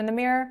reflection in the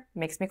mirror.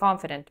 Makes me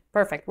confident.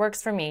 Perfect.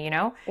 Works for me, you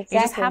know? You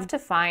just have to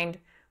find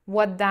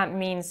what that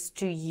means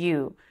to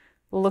you,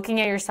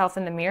 looking at yourself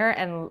in the mirror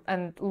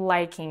and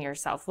liking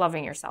yourself,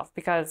 loving yourself,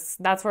 because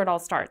that's where it all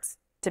starts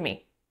to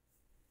me.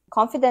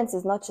 Confidence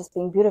is not just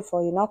being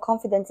beautiful, you know,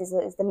 confidence is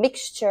the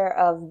mixture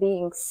of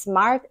being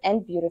smart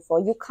and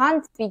beautiful. You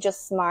can't be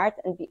just smart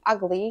and be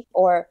ugly,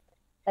 or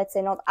let's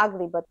say not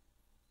ugly, but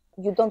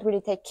you don't really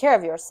take care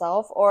of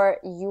yourself, or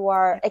you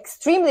are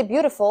extremely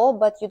beautiful,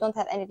 but you don't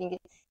have anything.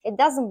 It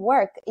doesn't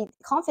work.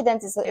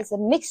 Confidence is a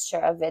mixture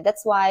of it.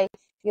 That's why,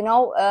 you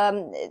know,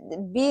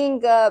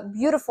 being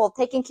beautiful,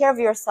 taking care of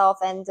yourself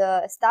and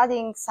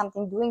studying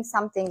something, doing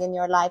something in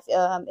your life,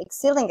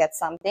 excelling at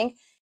something,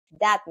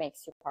 that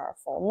makes you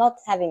powerful. Not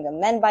having a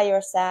man by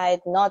your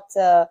side, not,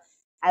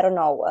 I don't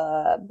know,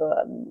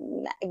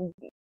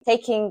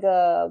 taking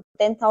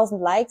 10,000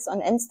 likes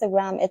on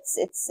Instagram.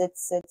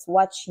 It's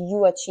what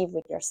you achieve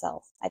with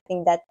yourself. I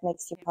think that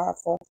makes you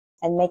powerful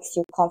and makes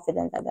you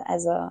confident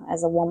as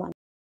a woman.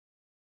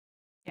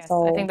 Yes,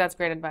 so, I think that's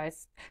great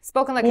advice.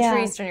 Spoken like a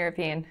true Eastern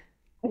European.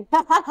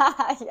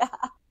 Yeah.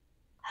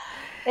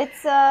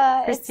 It's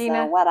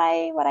Cristina, what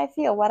I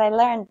feel, what I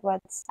learned,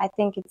 what I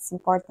think it's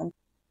important.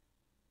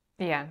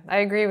 Yeah, I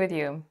agree with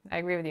you.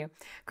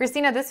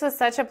 Cristina, this was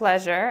such a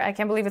pleasure. I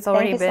can't believe it's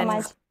already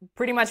been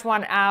pretty much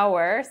 1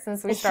 hour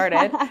since we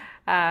started.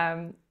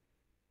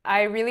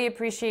 I really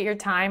appreciate your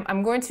time.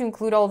 I'm going to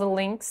include all the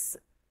links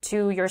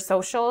to your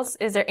socials.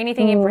 Is there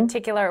anything in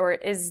particular, or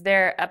is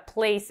there a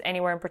place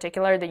anywhere in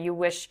particular that you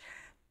wish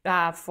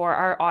for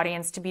our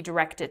audience to be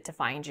directed to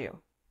find you?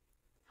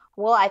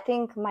 Well, I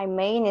think my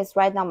main is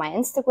right now my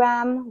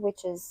Instagram,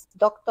 which is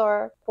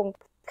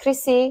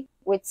Dr.Crissie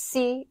with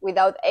C,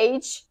 without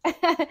H,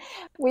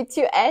 with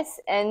 2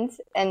 S and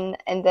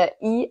the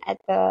E at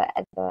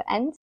the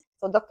end.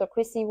 So Dr.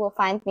 Crissie will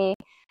find me.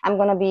 I'm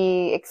gonna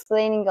be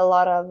explaining a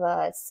lot of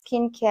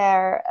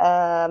skincare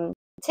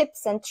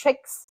tips and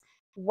tricks,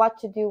 what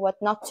to do,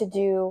 what not to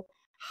do,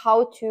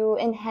 how to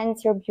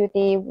enhance your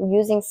beauty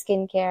using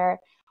skincare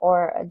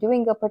or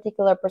doing a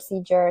particular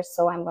procedure.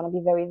 So I'm going to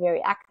be very,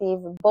 very active,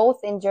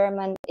 both in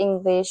German,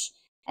 English,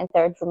 and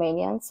third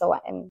Romanian. So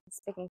I'm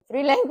speaking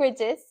 3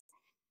 languages.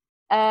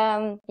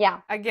 Yeah.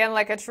 Again,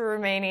 like a true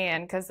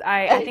Romanian, because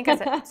I think I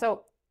said,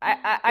 so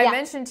I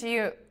mentioned to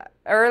you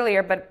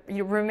earlier, but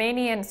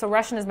Romanian, so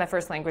Russian is my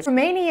first language.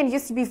 Romanian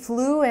used to be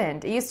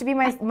fluent. It used to be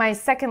my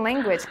second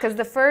language, because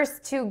the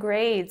first 2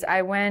 grades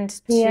I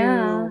went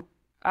to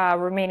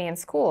Romanian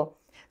school.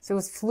 So it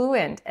was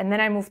fluent. And then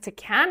I moved to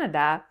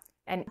Canada,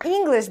 and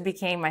English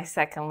became my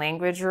second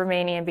language.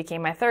 Romanian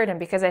became my third. And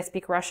because I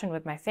speak Russian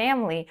with my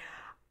family,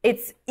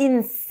 it's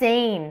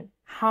insane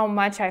how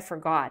much I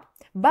forgot.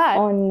 But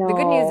the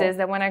good news is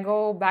that when I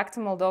go back to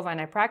Moldova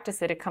and I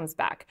practice it, it comes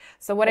back.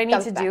 So what I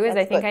need to do is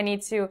I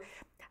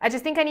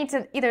just think I need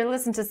to either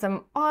listen to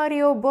some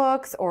audio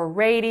books or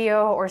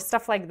radio or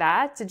stuff like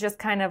that to just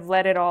kind of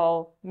let it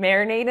all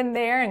marinate in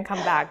there and come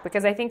back,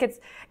 because I think it's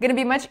going to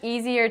be much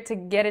easier to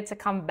get it to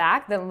come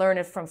back than learn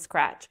it from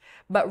scratch.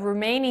 But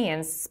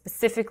Romanians,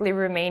 specifically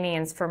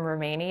Romanians from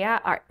Romania,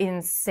 are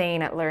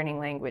insane at learning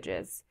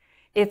languages.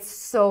 It's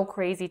so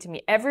crazy to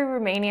me. Every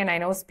Romanian I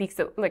know speaks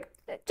like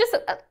just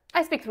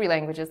I speak 3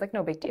 languages, like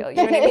no big deal. You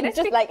know what I mean? It's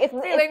just like it's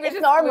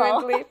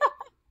normal. Fluently.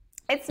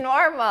 It's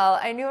normal.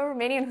 I knew a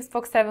Romanian who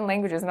spoke 7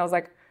 languages, and I was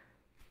like,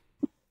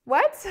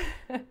 what?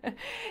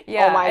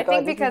 Yeah, Oh my I God,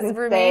 think this because is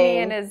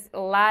Romanian insane. is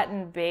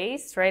Latin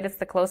based, right? It's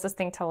the closest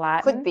thing to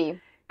Latin. Could be.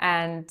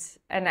 And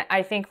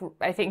I think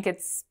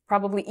it's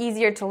probably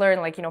easier to learn,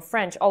 like, you know,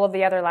 French, all of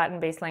the other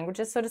Latin-based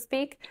languages, so to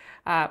speak.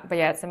 But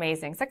yeah, it's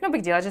amazing. It's like no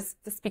big deal. I just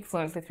speak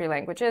fluently 3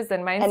 languages,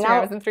 and my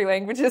Instagram is in 3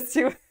 languages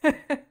too.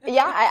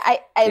 Yeah, I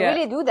Yeah.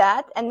 really do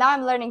that, and now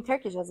I'm learning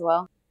Turkish as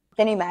well.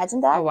 Can you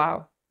imagine that? Oh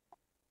wow.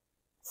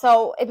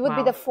 So it would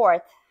be the Wow.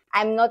 4th.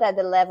 I'm not at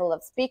the level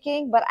of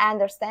speaking, but I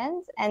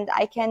understand, and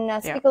I can Yeah.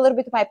 speak a little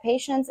bit to my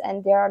patients.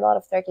 And there are a lot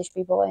of Turkish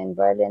people in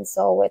Berlin,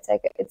 so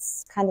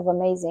it's kind of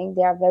amazing.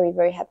 They are very,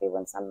 very happy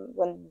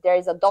when there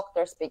is a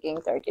doctor speaking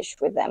Turkish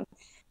with them.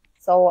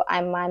 So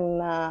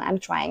I'm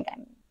trying.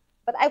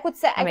 But I could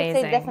say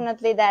Amazing.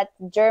 definitely that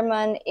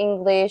German,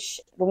 English,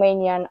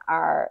 Romanian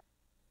are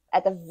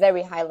at a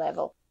very high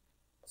level.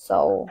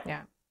 So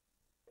Yeah.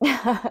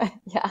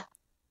 yeah.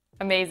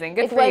 Amazing.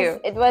 Good for you.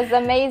 It was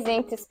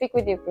amazing to speak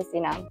with you,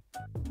 Cristina.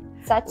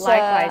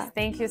 Likewise.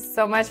 Thank you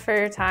so much for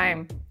your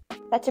time.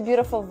 Such a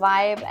beautiful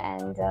vibe,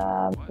 and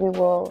we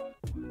will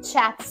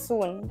chat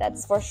soon.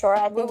 That's for sure.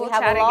 I think we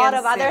have a lot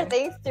of other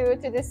things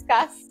to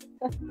discuss.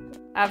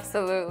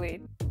 Absolutely.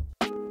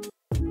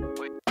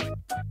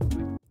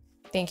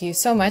 Thank you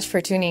so much for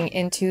tuning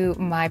into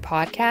my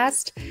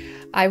podcast.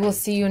 I will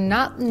see you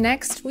not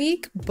next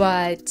week,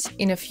 but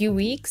in a few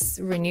weeks,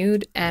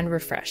 renewed and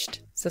refreshed.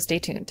 So stay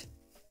tuned.